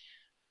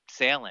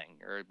 sailing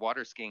or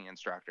water skiing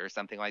instructor or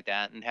something like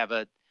that, and have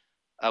a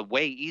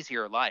way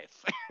easier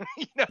life,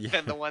 yeah.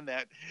 than the one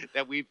that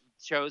we've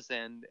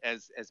chosen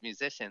as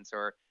musicians,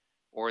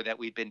 or that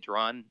we've been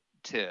drawn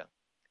to.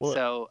 Well,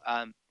 So,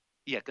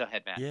 yeah, go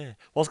ahead, Matt. yeah.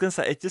 Well, I was going to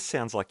say, it just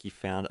sounds like you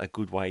found a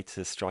good way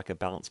to strike a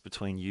balance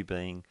between you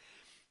being,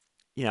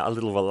 a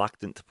little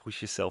reluctant to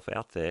push yourself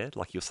out there,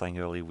 like you were saying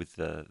earlier with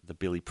the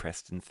Billy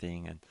Preston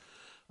thing, and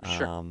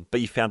Sure.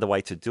 but you found a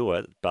way to do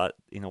it, but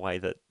in a way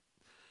that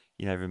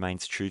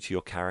remains true to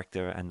your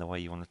character and the way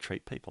you want to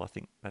treat people. I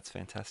think that's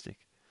fantastic.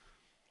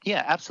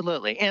 Yeah,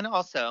 absolutely. And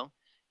also,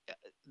 uh,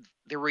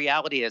 the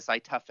reality is I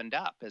toughened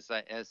up as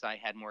I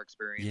had more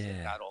experience and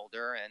Yeah. got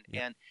older, and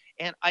Yep. and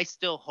and I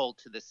still hold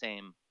to the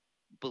same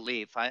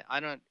belief. I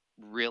don't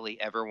really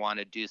ever want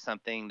to do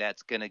something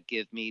that's going to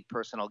give me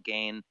personal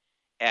gain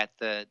at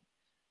the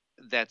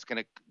that's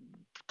going to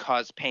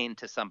cause pain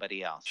to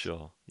somebody else.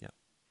 Sure. Yep.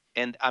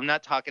 And I'm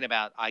not talking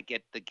about I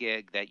get the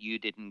gig that you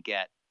didn't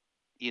get,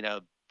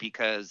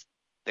 because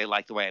they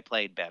like the way I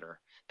played better.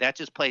 That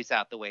just plays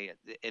out the way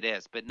it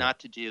is, but Yeah. not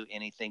to do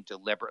anything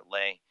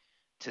deliberately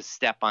to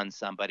step on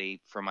somebody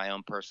for my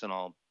own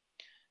personal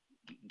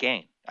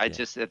gain. Yeah.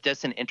 It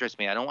doesn't interest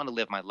me. I don't want to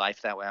live my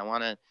life that way. I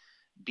want to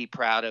be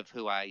proud of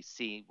who I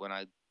see when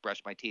I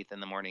brush my teeth in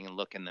the morning and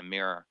look in the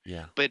mirror.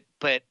 Yeah. But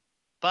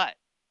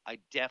I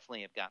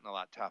definitely have gotten a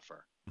lot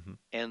tougher. Hmm.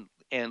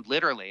 And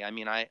literally, I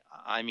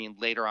mean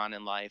later on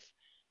in life,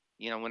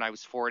 when I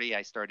was 40,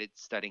 I started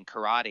studying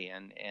karate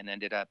and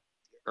ended up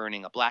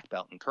earning a black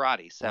belt in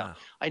karate. So Wow.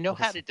 I know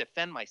how to Awesome.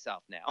 defend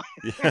myself now.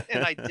 Yeah.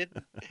 And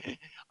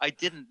I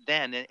didn't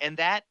then. And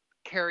that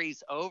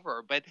carries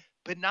over, but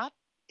not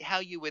how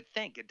you would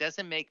think. It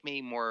doesn't make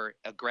me more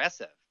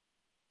aggressive.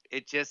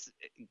 It just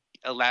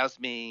allows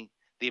me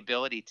the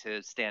ability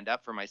to stand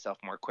up for myself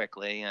more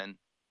quickly, and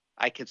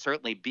I could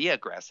certainly be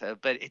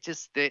aggressive, but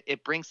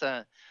it brings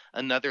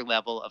another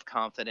level of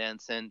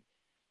confidence, and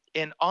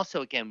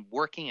also again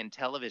working in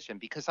television,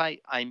 because I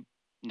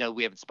know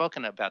we haven't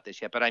spoken about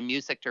this yet, but I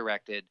music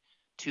directed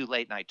 2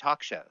 late night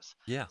talk shows.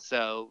 Yeah.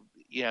 So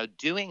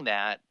doing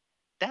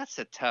that's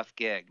a tough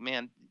gig,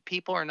 man.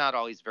 People are not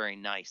always very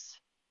nice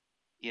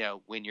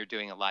when you're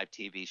doing a live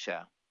TV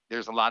show.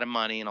 There's a lot of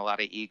money and a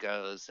lot of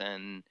egos,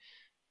 and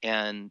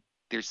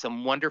there's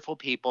some wonderful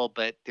people,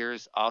 but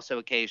there's also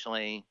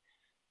occasionally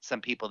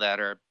some people that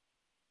are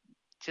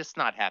just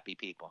not happy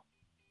people,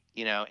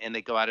 and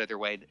they go out of their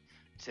way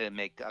to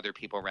make other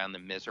people around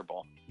them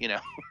miserable,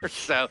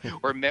 so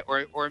or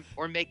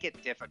make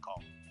it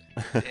difficult.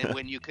 And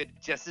when you could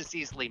just as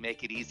easily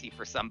make it easy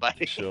for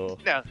somebody. Sure.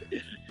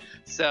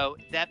 So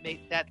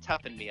that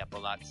toughened me up a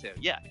lot too.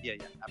 Yeah,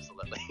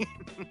 absolutely.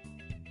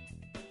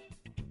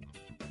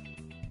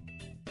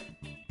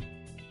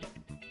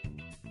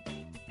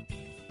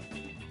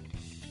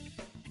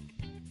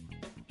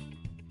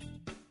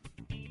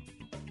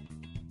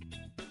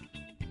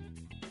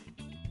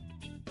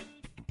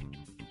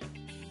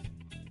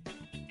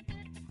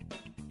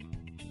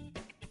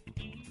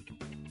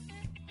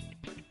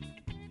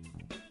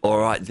 All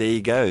right, there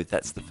you go.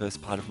 That's the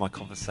first part of my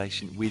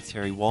conversation with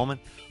Terry Wallman.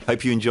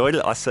 Hope you enjoyed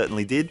it. I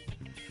certainly did.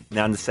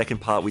 Now, in the second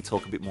part, we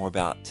talk a bit more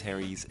about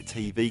Terry's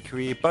TV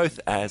career, both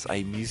as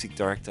a music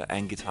director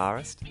and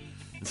guitarist,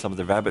 and some of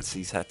the rabbits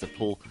he's had to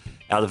pull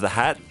out of the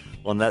hat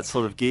on that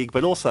sort of gig,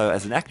 but also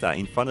as an actor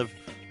in front of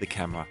the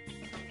camera.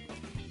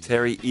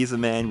 Terry is a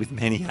man with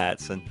many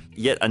hats, and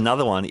yet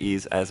another one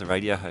is as a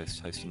radio host,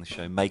 hosting the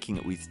show Making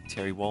It with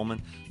Terry Wallman,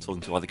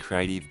 talking to other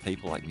creative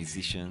people like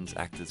musicians,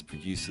 actors,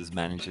 producers,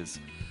 managers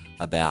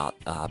about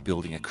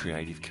building a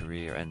creative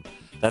career. And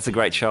that's a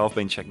great show. I've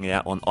been checking it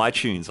out on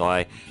iTunes.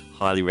 I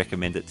highly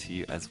recommend it to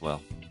you as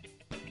well.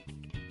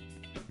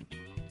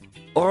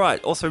 All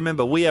right, also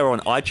remember, we are on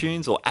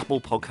iTunes, or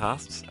Apple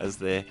Podcasts as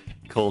they're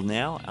called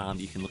now.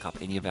 You can look up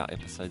any of our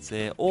episodes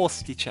there, or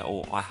Stitcher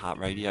or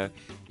iHeartRadio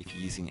if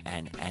you're using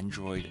an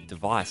Android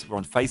device. We're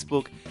on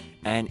Facebook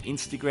and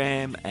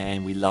Instagram,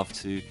 and we love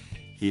to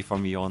hear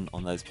from you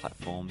on those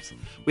platforms.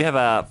 We have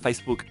a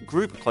Facebook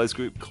group, a closed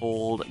group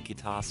called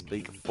Guitar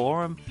Speak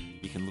Forum.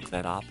 You can look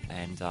that up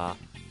and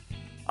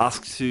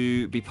ask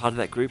to be part of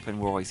that group, and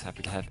we're always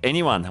happy to have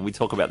anyone. And we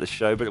talk about the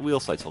show, but we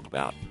also talk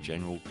about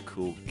general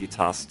cool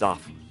guitar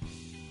stuff.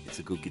 It's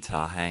a good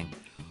guitar hang.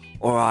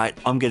 All right,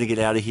 I'm going to get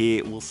out of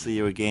here. We'll see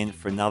you again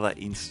for another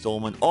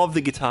installment of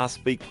the Guitar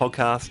Speak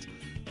podcast.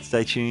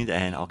 Stay tuned,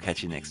 and I'll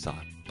catch you next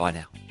time. Bye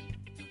now.